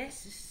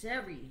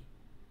necessary.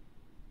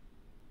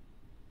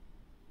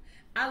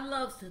 I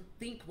love to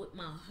think with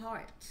my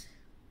heart.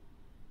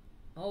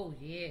 Oh,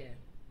 yeah.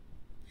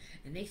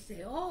 And they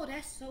say, oh,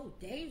 that's so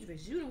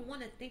dangerous. You don't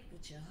want to think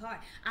with your heart.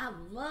 I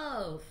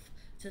love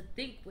to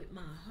think with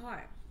my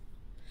heart.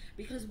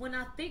 Because when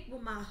I think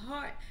with my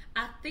heart,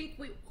 I think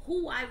with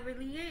who I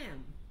really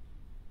am.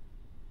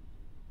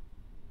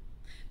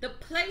 The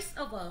place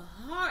of a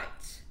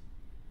heart,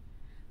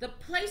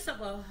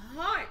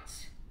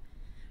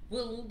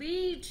 will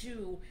lead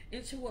you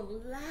into a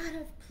lot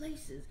of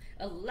places,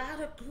 a lot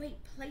of great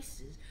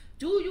places.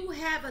 Do you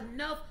have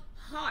enough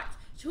heart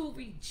to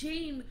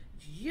redeem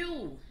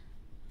you?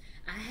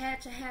 I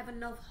had to have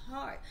enough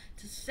heart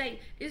to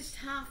say, it's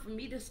time for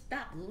me to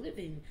stop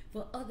living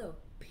for other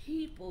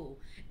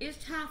people.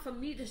 It's time for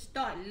me to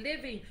start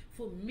living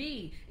for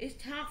me. It's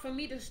time for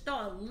me to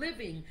start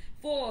living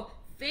for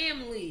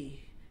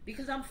family,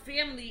 because I'm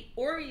family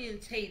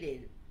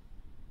orientated.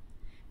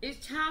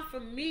 It's time for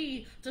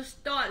me to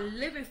start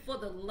living for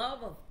the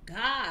love of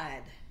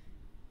God.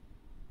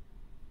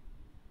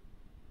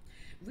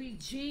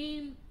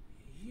 Redeem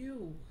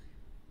you.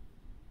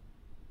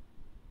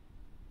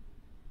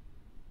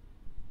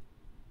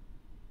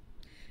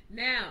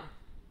 Now,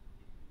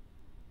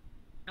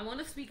 I want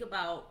to speak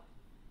about,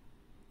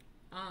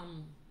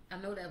 I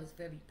know that was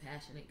very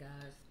passionate,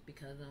 guys,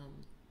 because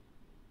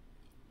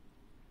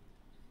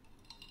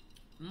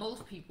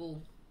most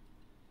people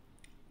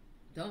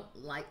don't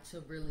like to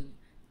really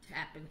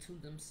tap into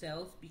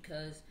themselves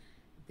because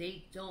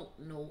they don't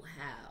know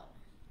how.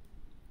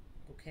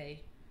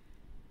 Okay?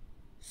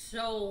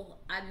 So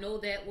I know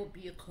that will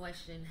be a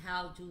question.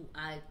 How do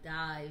I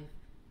dive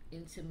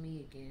into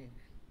me again?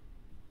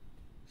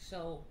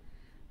 So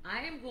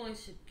I am going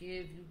to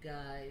give you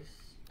guys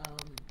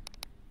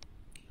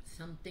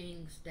some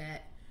things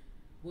that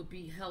would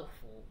be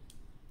helpful.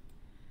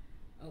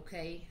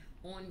 Okay,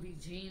 on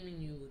redeeming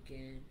you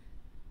again.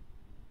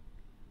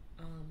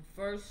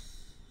 First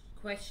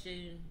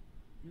question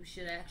you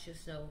should ask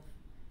yourself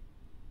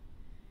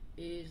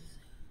is,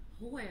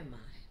 who am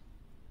I?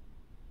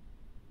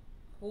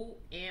 Who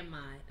am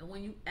I? And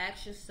when you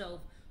ask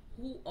yourself,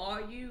 who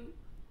are you?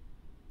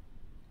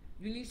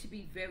 You need to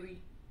be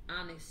very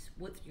honest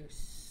with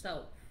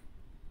yourself.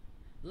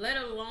 Let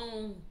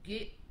alone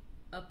get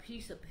a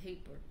piece of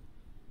paper.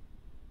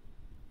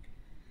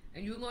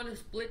 And you're going to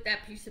split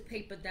that piece of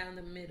paper down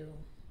the middle.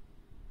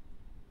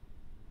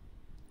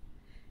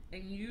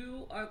 And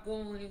you are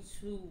going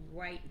to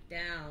write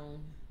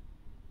down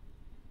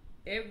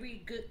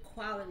every good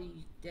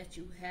quality that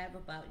you have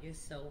about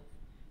yourself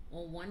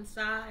on one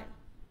side.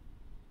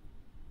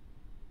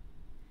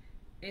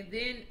 And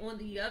then on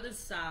the other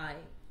side,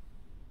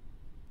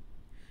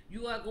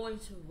 you are going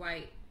to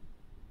write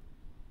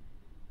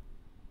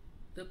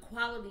the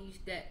qualities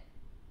that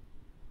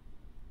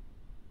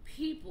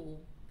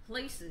people,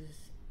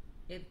 places,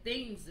 and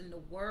things in the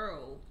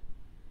world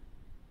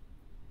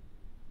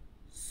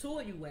saw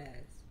you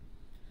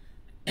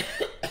as.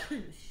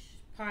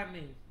 Pardon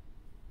me.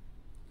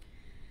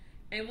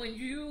 And when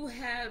you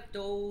have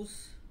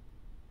those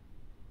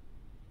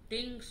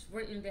things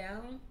written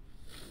down,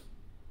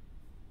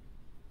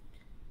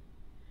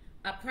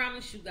 I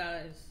promise you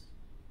guys,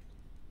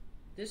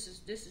 this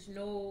is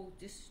no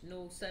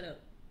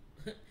setup.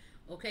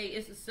 Okay,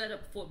 it's a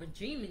setup for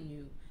redeeming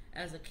you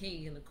as a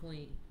king and a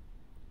queen.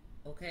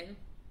 Okay?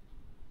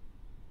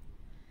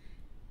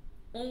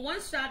 On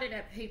one side of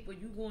that paper,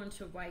 you're going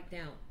to write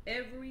down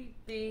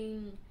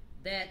everything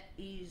that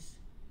is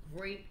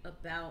great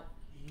about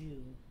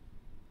you.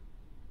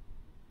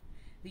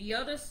 The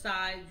other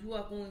side, you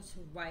are going to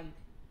write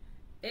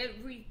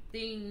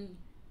everything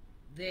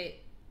that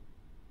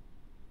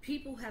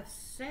people have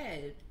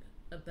said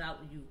about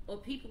you, or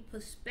people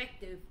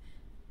perspective,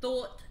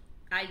 thought,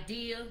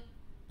 idea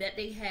that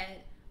they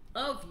had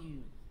of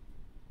you.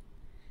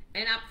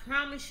 And I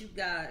promise you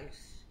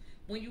guys,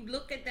 when you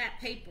look at that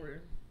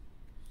paper,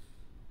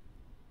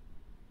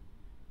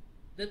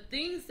 the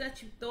things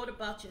that you thought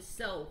about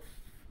yourself,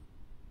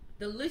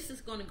 the list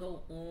is going to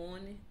go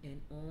on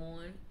and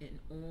on and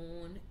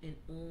on and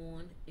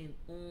on and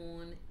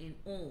on and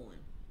on.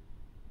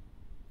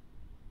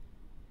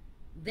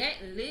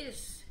 That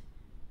list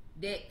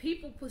that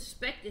people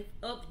perspective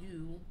of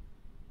you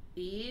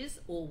is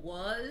or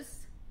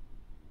was,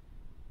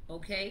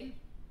 okay,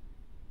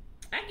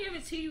 I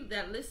guarantee you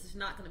that list is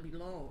not going to be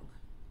long.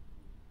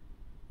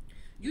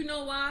 You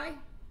know why?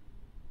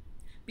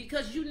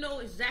 Because you know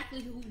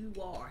exactly who you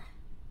are.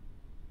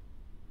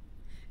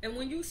 And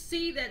when you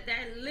see that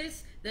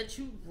list that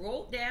you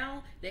wrote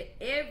down,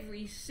 that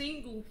every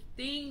single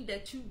thing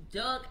that you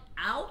dug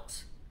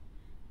out,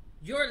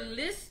 your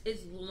list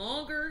is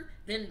longer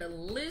than the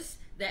list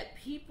that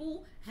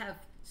people have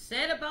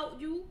said about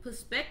you,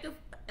 perspective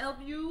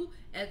of you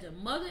as a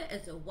mother,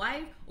 as a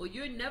wife, or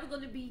you're never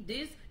going to be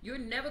this, you're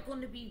never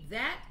going to be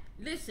that.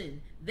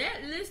 Listen,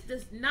 that list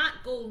does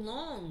not go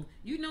long.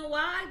 You know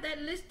why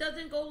that list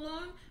doesn't go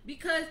long?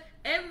 Because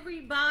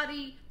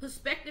everybody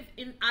perspective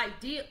and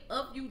idea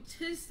of you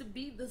tends to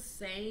be the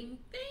same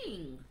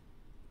thing.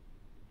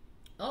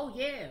 Oh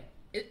yeah,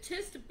 it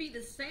tends to be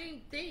the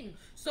same thing.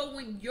 So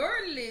when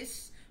your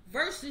list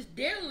versus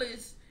their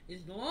list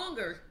is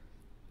longer,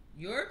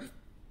 your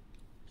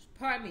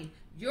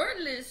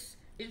list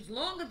is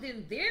longer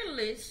than their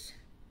list,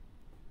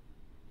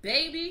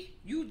 baby,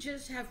 you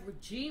just have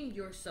redeemed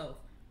yourself,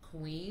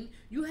 queen.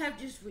 You have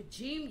just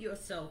redeemed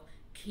yourself,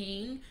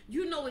 king.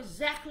 You know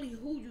exactly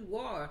who you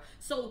are.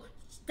 So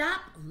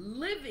stop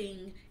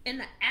living in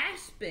the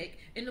aspect,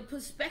 in the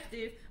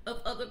perspective of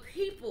other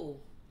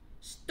people.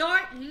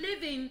 Start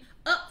living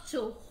up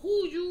to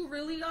who you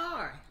really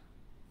are.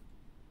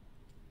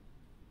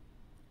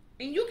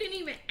 And you can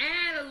even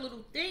add a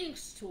little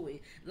things to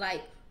it.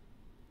 Like,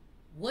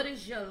 what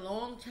is your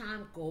long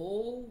time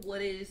goal?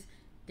 What is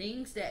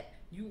things that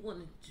you want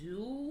to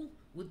do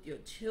with your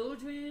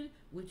children,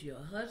 with your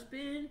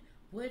husband?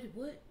 What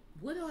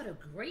are the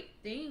great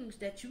things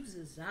that you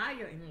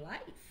desire in life?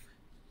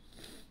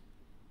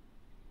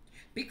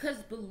 Because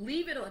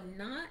believe it or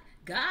not,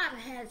 God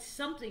has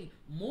something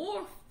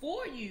more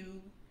for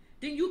you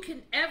than you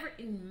can ever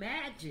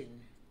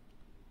imagine.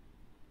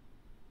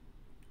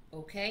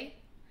 Okay?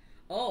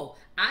 Oh,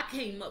 I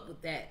came up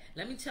with that.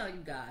 Let me tell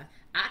you guys,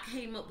 I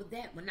came up with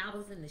that when I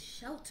was in the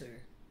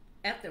shelter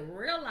after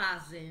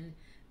realizing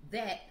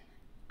that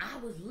I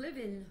was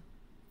living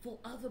for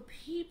other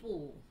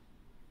people.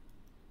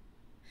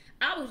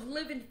 I was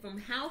living from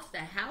house to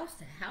house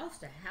to house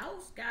to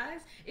house, guys.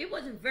 It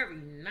wasn't very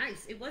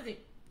nice. It wasn't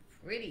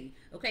pretty,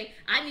 okay?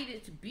 I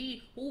needed to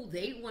be who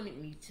they wanted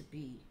me to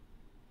be.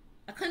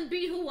 I couldn't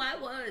be who I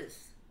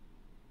was.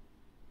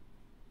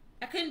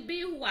 I couldn't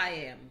be who I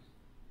am.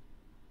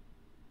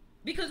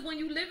 Because when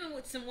you're living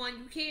with someone,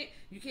 you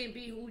can't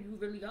be who you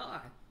really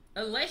are.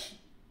 Unless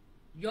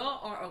y'all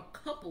are a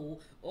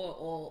couple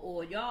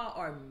or y'all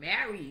are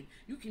married,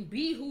 you can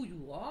be who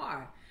you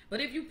are. But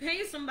if you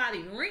pay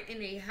somebody rent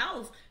in a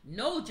house,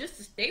 no, just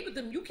to stay with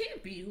them, you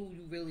can't be who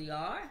you really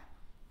are.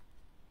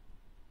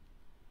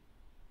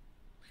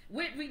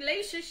 With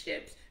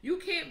relationships, you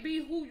can't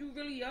be who you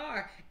really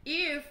are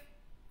if,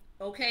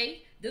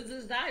 okay, the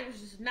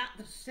desires is not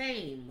the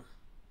same.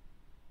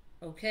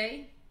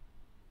 Okay?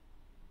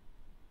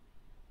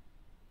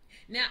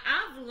 Now,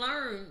 I've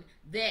learned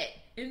that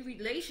in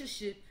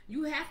relationship,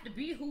 you have to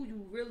be who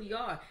you really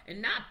are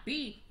and not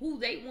be who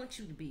they want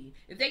you to be.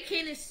 If they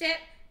can't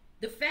accept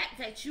the fact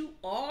that you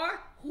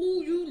are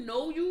who you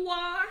know you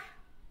are,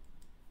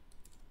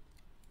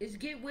 it's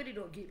get with it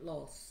or get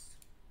lost.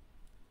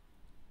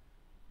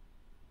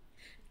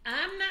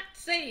 I'm not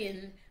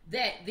saying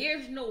that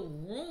there's no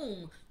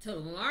room to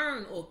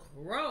learn or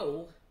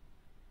grow.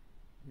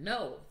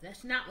 No,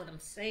 that's not what I'm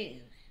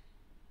saying.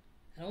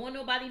 I don't want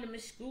nobody to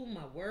misconstrue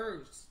my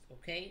words,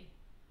 okay?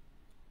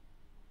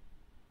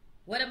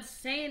 What I'm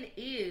saying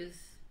is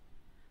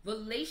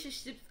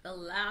relationships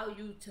allow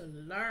you to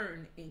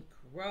learn and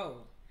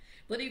grow.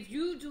 But if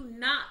you do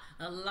not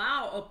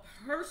allow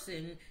a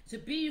person to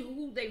be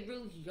who they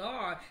really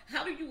are,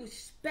 how do you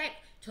expect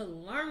to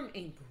learn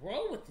and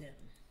grow with them?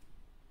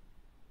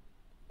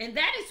 And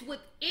that is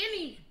with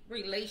any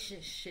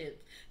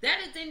relationship. That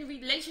is in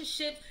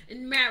relationships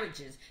in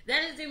marriages.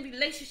 That is in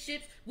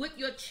relationships with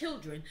your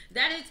children.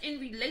 That is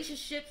in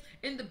relationships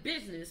in the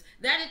business.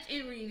 That is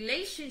in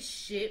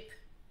relationship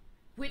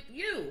with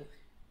you.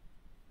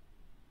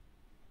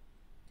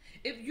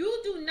 If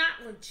you do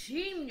not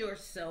redeem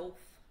yourself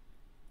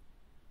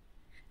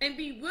and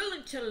be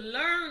willing to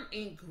learn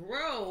and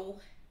grow,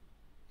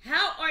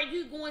 how are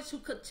you going to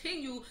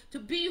continue to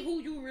be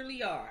who you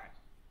really are?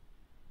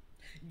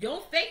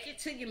 Don't fake it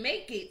till you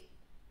make it.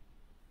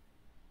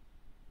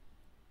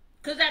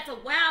 Because after a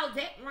while,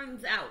 that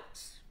runs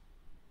out.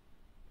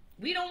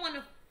 We don't want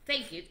to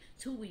fake it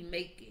till we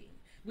make it.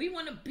 We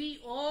want to be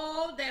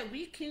all that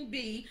we can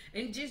be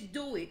and just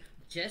do it,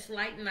 just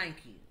like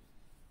Nike.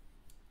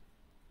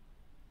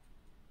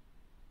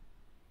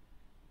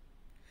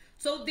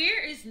 So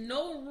there is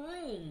no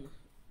room.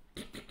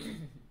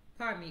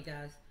 Pardon me,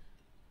 guys.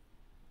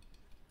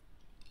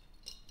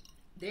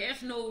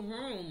 There's no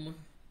room,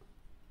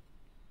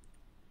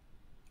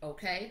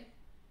 okay,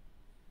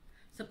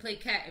 to play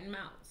cat and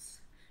mouse.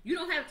 You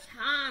don't have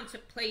time to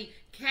play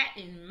cat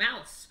and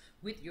mouse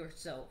with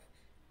yourself.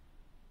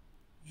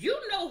 You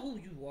know who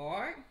you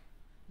are.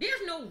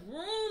 There's no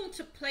room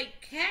to play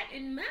cat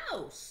and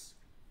mouse.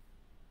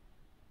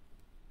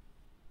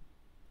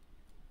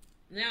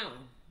 Now,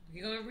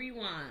 you're going to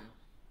rewind.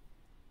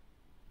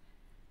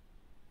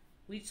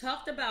 We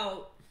talked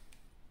about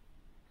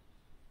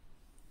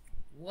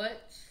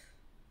what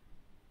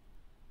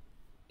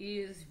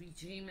is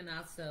redeeming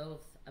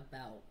ourselves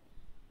about.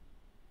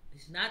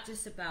 It's not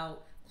just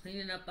about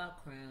cleaning up our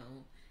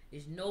crown.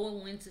 It's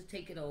knowing when to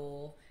take it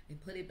off and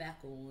put it back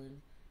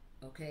on.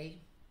 Okay?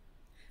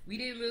 We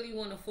didn't really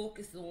want to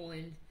focus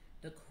on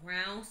the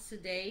crowns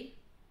today.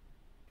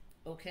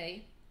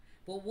 Okay?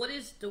 But what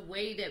is the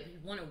way that we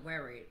want to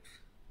wear it?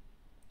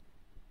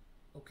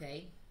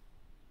 Okay?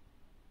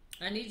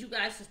 I need you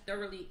guys to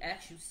thoroughly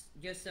ask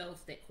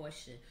yourselves that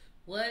question.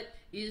 What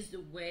is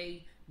the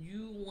way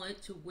you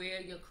want to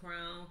wear your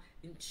crown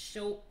and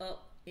show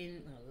up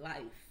in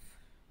life?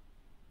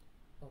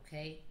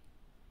 Okay?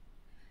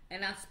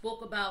 And I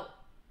spoke about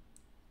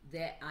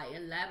that. I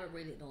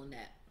elaborated on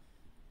that.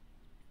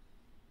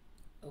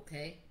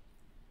 Okay?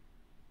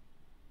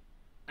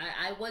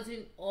 I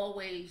didn't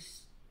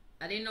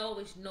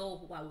always know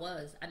who I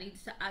was. I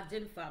needed to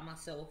identify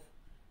myself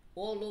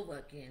all over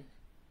again.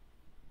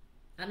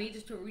 I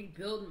needed to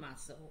rebuild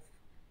myself.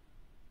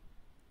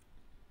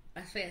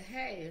 I said,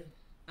 hey,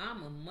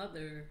 I'm a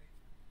mother.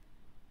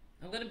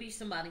 I'm going to be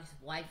somebody's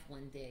wife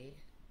one day.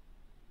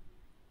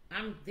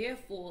 I'm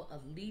therefore a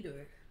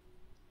leader.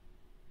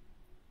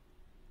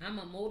 I'm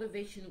a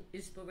motivational,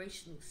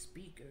 inspirational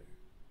speaker.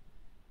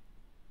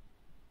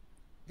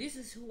 This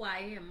is who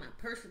I am. My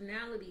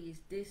personality is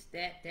this,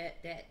 that,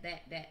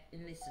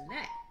 and this and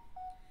that.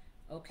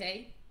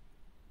 Okay?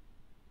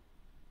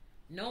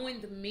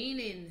 Knowing the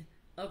meaning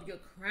of your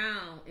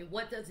crown and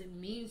what does it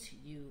mean to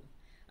you.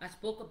 I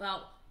spoke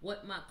about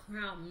what my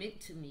crown meant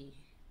to me.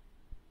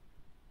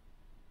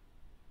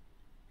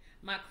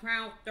 My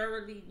crown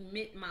thoroughly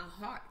meant my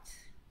heart.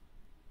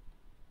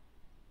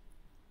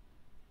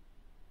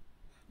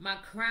 My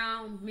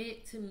crown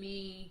meant to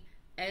me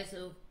as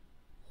of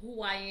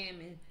who I am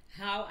and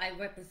how I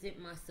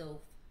represent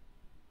myself.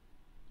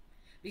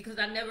 Because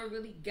I never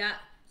really got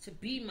to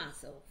be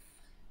myself.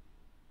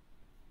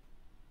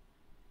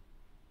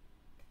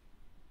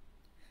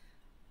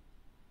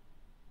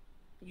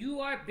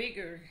 You are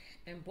bigger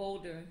and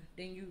bolder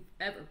than you've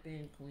ever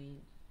been,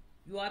 Queen.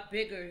 You are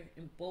bigger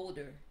and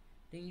bolder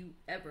than you've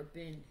ever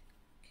been,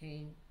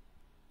 King.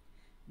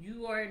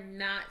 You are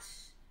not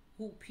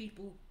who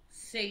people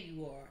say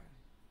you are.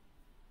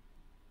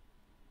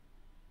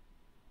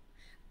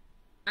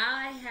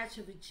 I had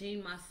to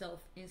redeem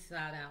myself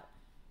inside out.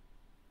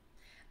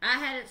 I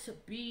had to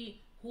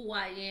be who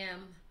I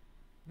am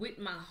with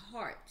my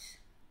heart.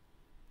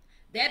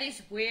 That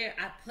is where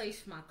I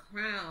place my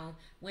crown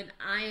when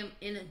I am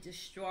in a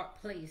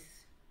distraught place.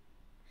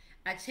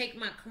 I take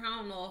my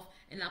crown off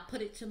and I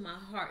put it to my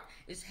heart.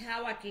 It's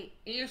how I get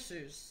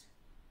answers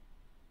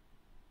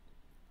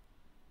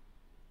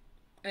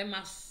in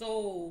my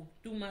soul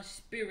through my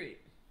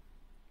spirit.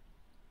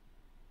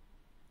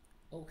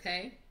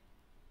 Okay?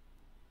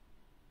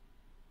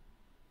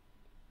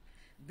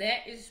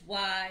 That is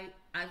why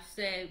I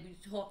said we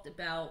talked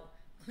about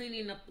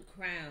cleaning up the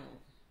crown.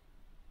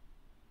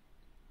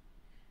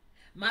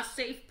 My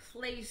safe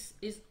place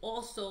is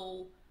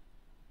also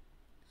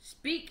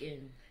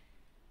speaking.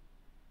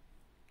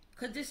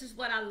 Because this is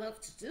what I love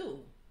to do.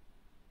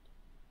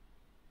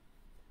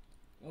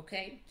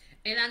 Okay?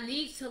 And I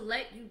need to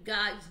let you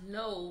guys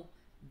know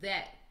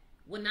that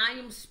when I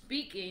am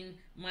speaking,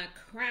 my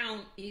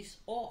crown is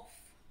off.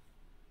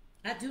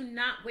 I do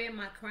not wear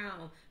my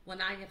crown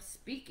when I am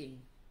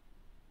speaking.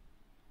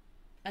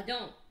 I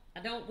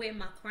don't wear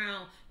my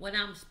crown when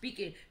I'm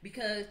speaking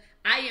because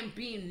I am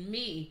being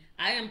me.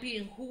 I am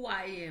being who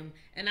I am.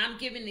 And I'm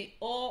giving it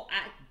all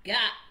I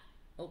got.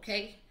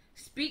 Okay?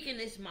 Speaking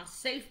is my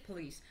safe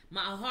place.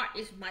 My heart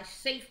is my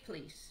safe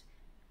place.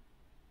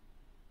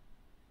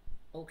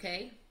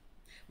 Okay?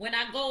 When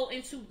I go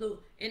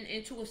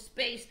into a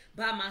space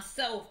by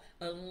myself,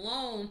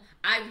 alone,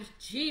 I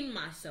regime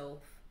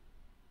myself.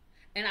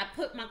 And I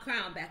put my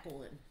crown back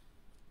on.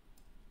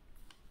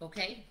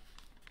 Okay?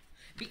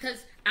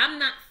 Because I'm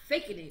not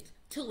faking it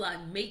till I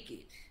make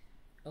it.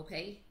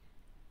 Okay?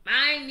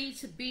 I need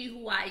to be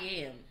who I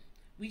am.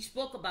 We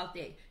spoke about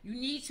that. You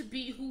need to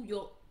be who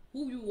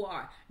you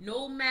are.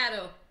 No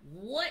matter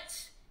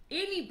what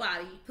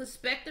anybody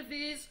perspective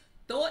is,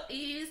 thought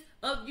is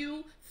of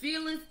you,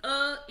 feelings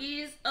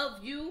is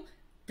of you,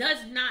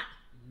 does not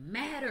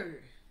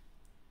matter.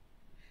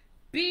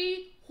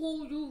 Be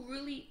who you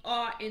really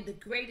are in the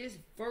greatest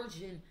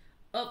version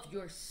of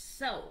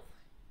yourself.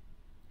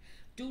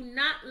 Do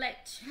not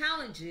let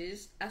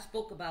challenges, I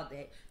spoke about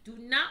that, do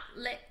not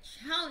let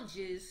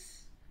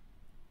challenges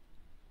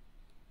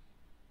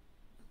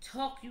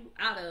talk you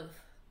out of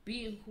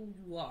being who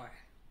you are.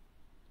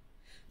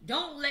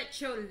 Don't let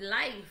your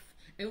life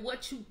and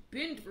what you've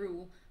been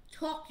through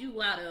talk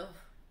you out of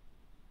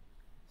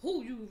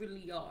who you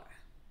really are.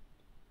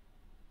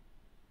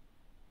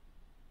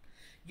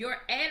 Your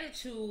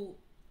attitude,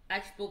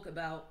 I spoke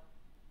about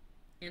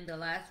in the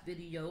last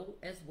video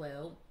as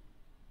well,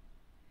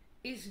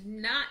 is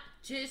not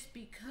just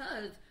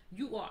because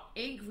you are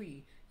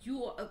angry,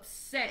 you are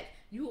upset,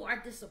 you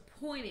are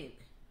disappointed.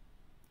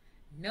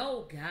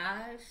 No,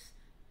 guys.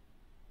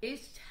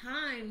 It's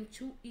time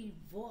to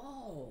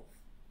evolve.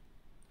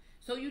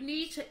 So you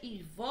need to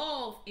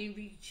evolve and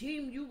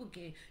redeem you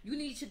again. You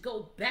need to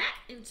go back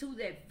into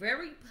that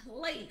very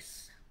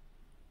place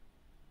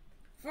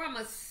from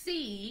a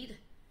seed,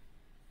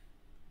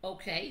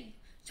 okay,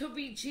 to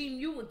redeem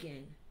you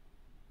again.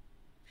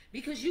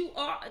 Because you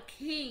are a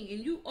king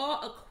and you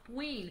are a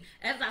queen.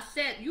 As I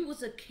said, you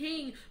was a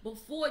king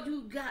before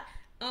you got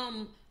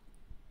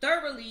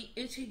thoroughly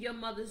into your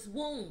mother's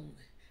womb.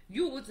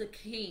 You was a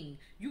king.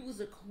 You was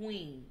a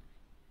queen.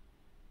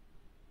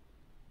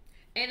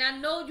 And I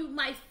know you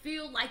might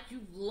feel like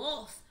you've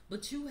lost,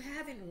 but you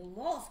haven't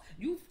lost.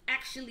 You've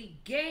actually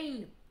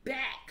gained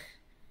back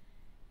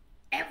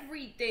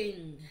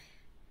everything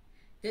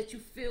that you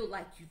feel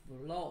like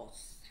you've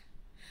lost.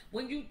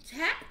 When you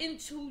tap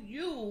into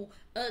you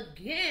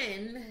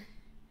again,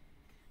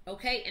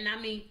 okay, and I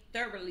mean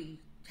thoroughly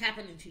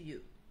tapping into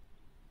you,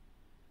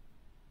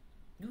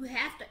 you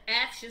have to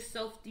ask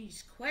yourself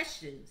these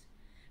questions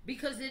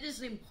because it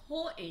is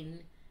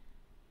important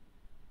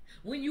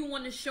when you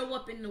want to show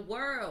up in the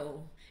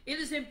world. It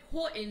is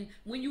important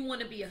when you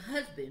want to be a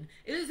husband.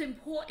 It is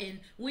important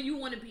when you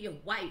want to be a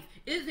wife.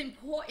 It is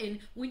important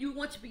when you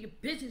want to be a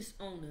business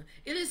owner.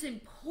 It is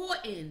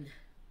important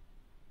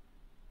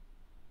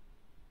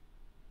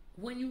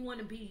when you want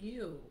to be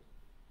you.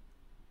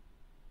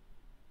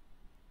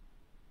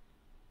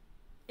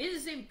 It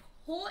is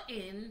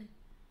important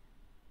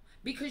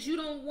because you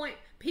don't want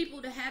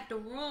people to have the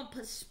wrong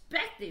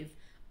perspective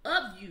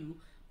of you,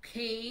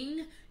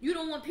 king. You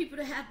don't want people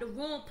to have the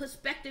wrong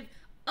perspective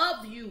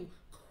of you,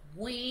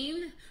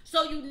 queen.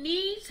 So you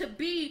need to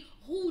be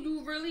who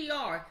you really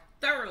are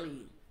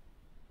thoroughly.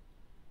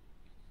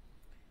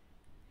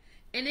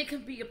 And it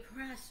can be a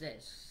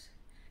process.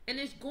 And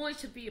it's going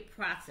to be a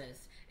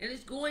process. And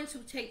it's going to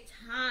take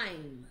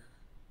time.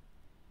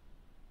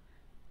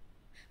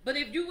 But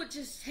if you would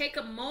just take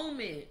a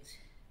moment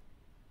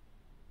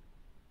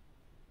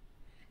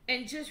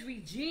and just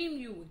redeem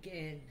you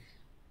again.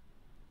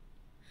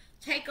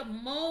 Take a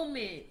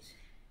moment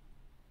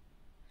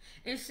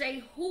and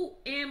say, who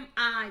am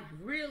I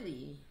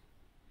really?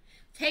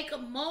 Take a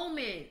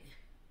moment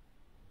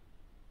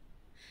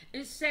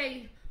and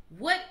say,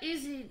 what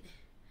is it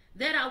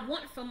that I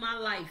want for my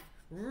life,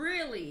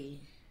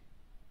 really?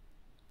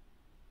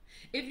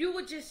 If you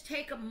would just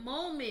take a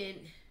moment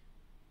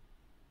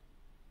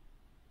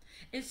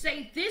and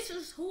say, this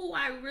is who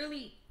I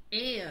really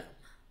am.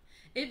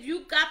 If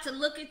you got to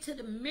look into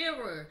the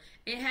mirror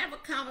and have a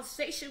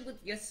conversation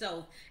with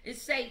yourself and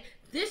say,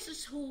 this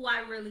is who I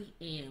really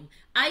am.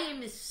 I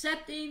am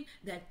accepting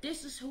that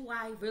this is who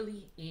I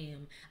really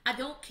am. I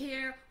don't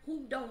care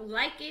who don't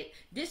like it.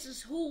 This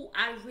is who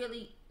I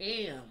really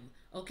am.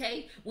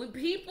 Okay? When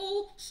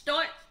people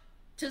start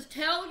to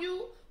tell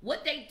you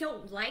what they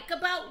don't like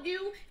about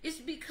you, it's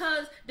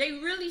because they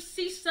really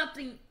see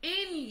something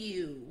in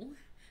you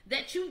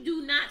that you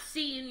do not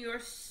see in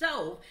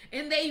yourself,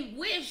 and they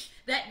wish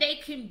that they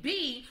can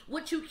be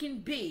what you can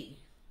be.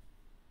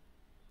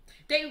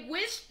 They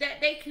wish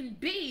that they can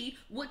be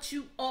what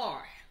you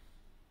are.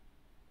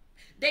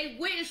 They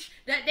wish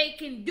that they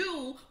can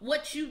do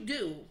what you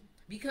do,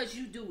 because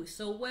you do it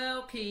so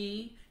well,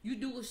 King. You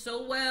do it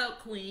so well,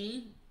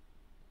 Queen.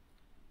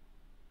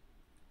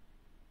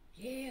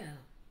 Yeah.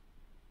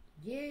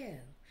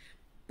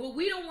 But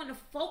we don't want to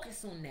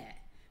focus on that.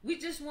 We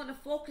just want to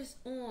focus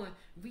on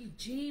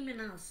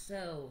redeeming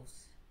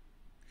ourselves.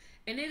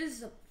 And it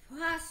is a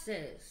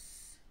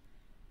process.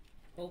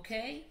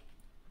 Okay?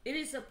 It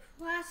is a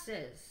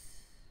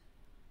process.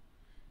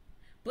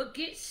 But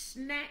get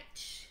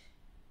snatched.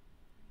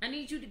 I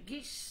need you to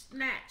get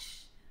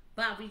snatched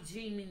by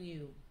redeeming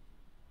you.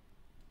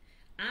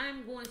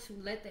 I'm going to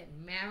let that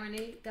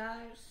marinate,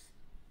 guys.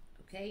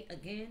 Okay?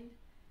 Again,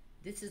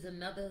 this is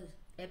another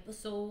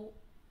episode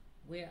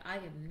where I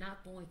am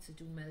not going to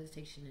do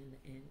meditation in the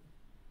end,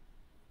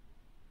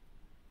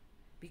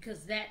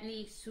 because that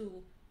needs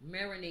to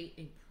marinate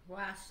and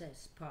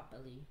process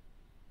properly.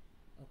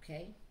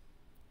 Okay?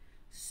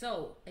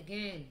 So,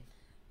 again,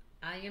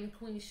 I am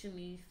Queen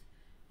Shamice,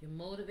 your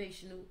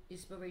motivational,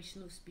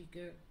 inspirational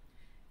speaker,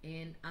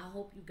 and I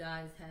hope you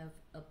guys have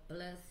a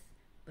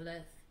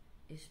blessed,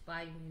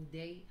 inspiring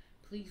day.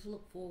 Please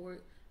look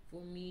forward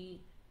for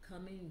me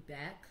coming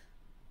back.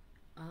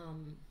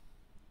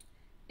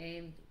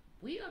 And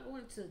we are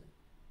going to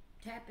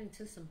tap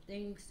into some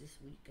things this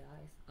week,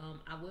 guys.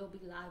 I will be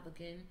live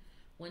again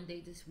one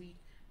day this week.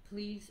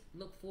 Please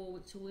look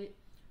forward to it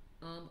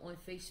on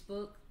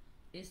Facebook,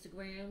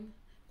 Instagram,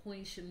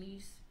 Queen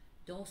Shamice.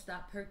 Don't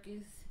Stop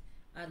Perkins.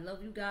 I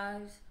love you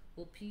guys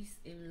with peace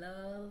and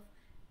love.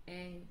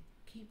 And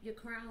keep your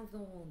crowns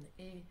on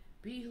and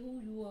be who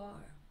you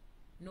are.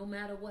 No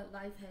matter what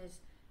life has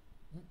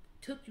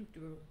took you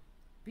through.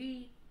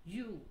 Be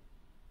you.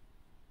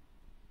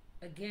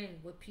 Again,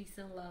 with peace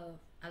and love.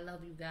 I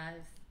love you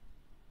guys.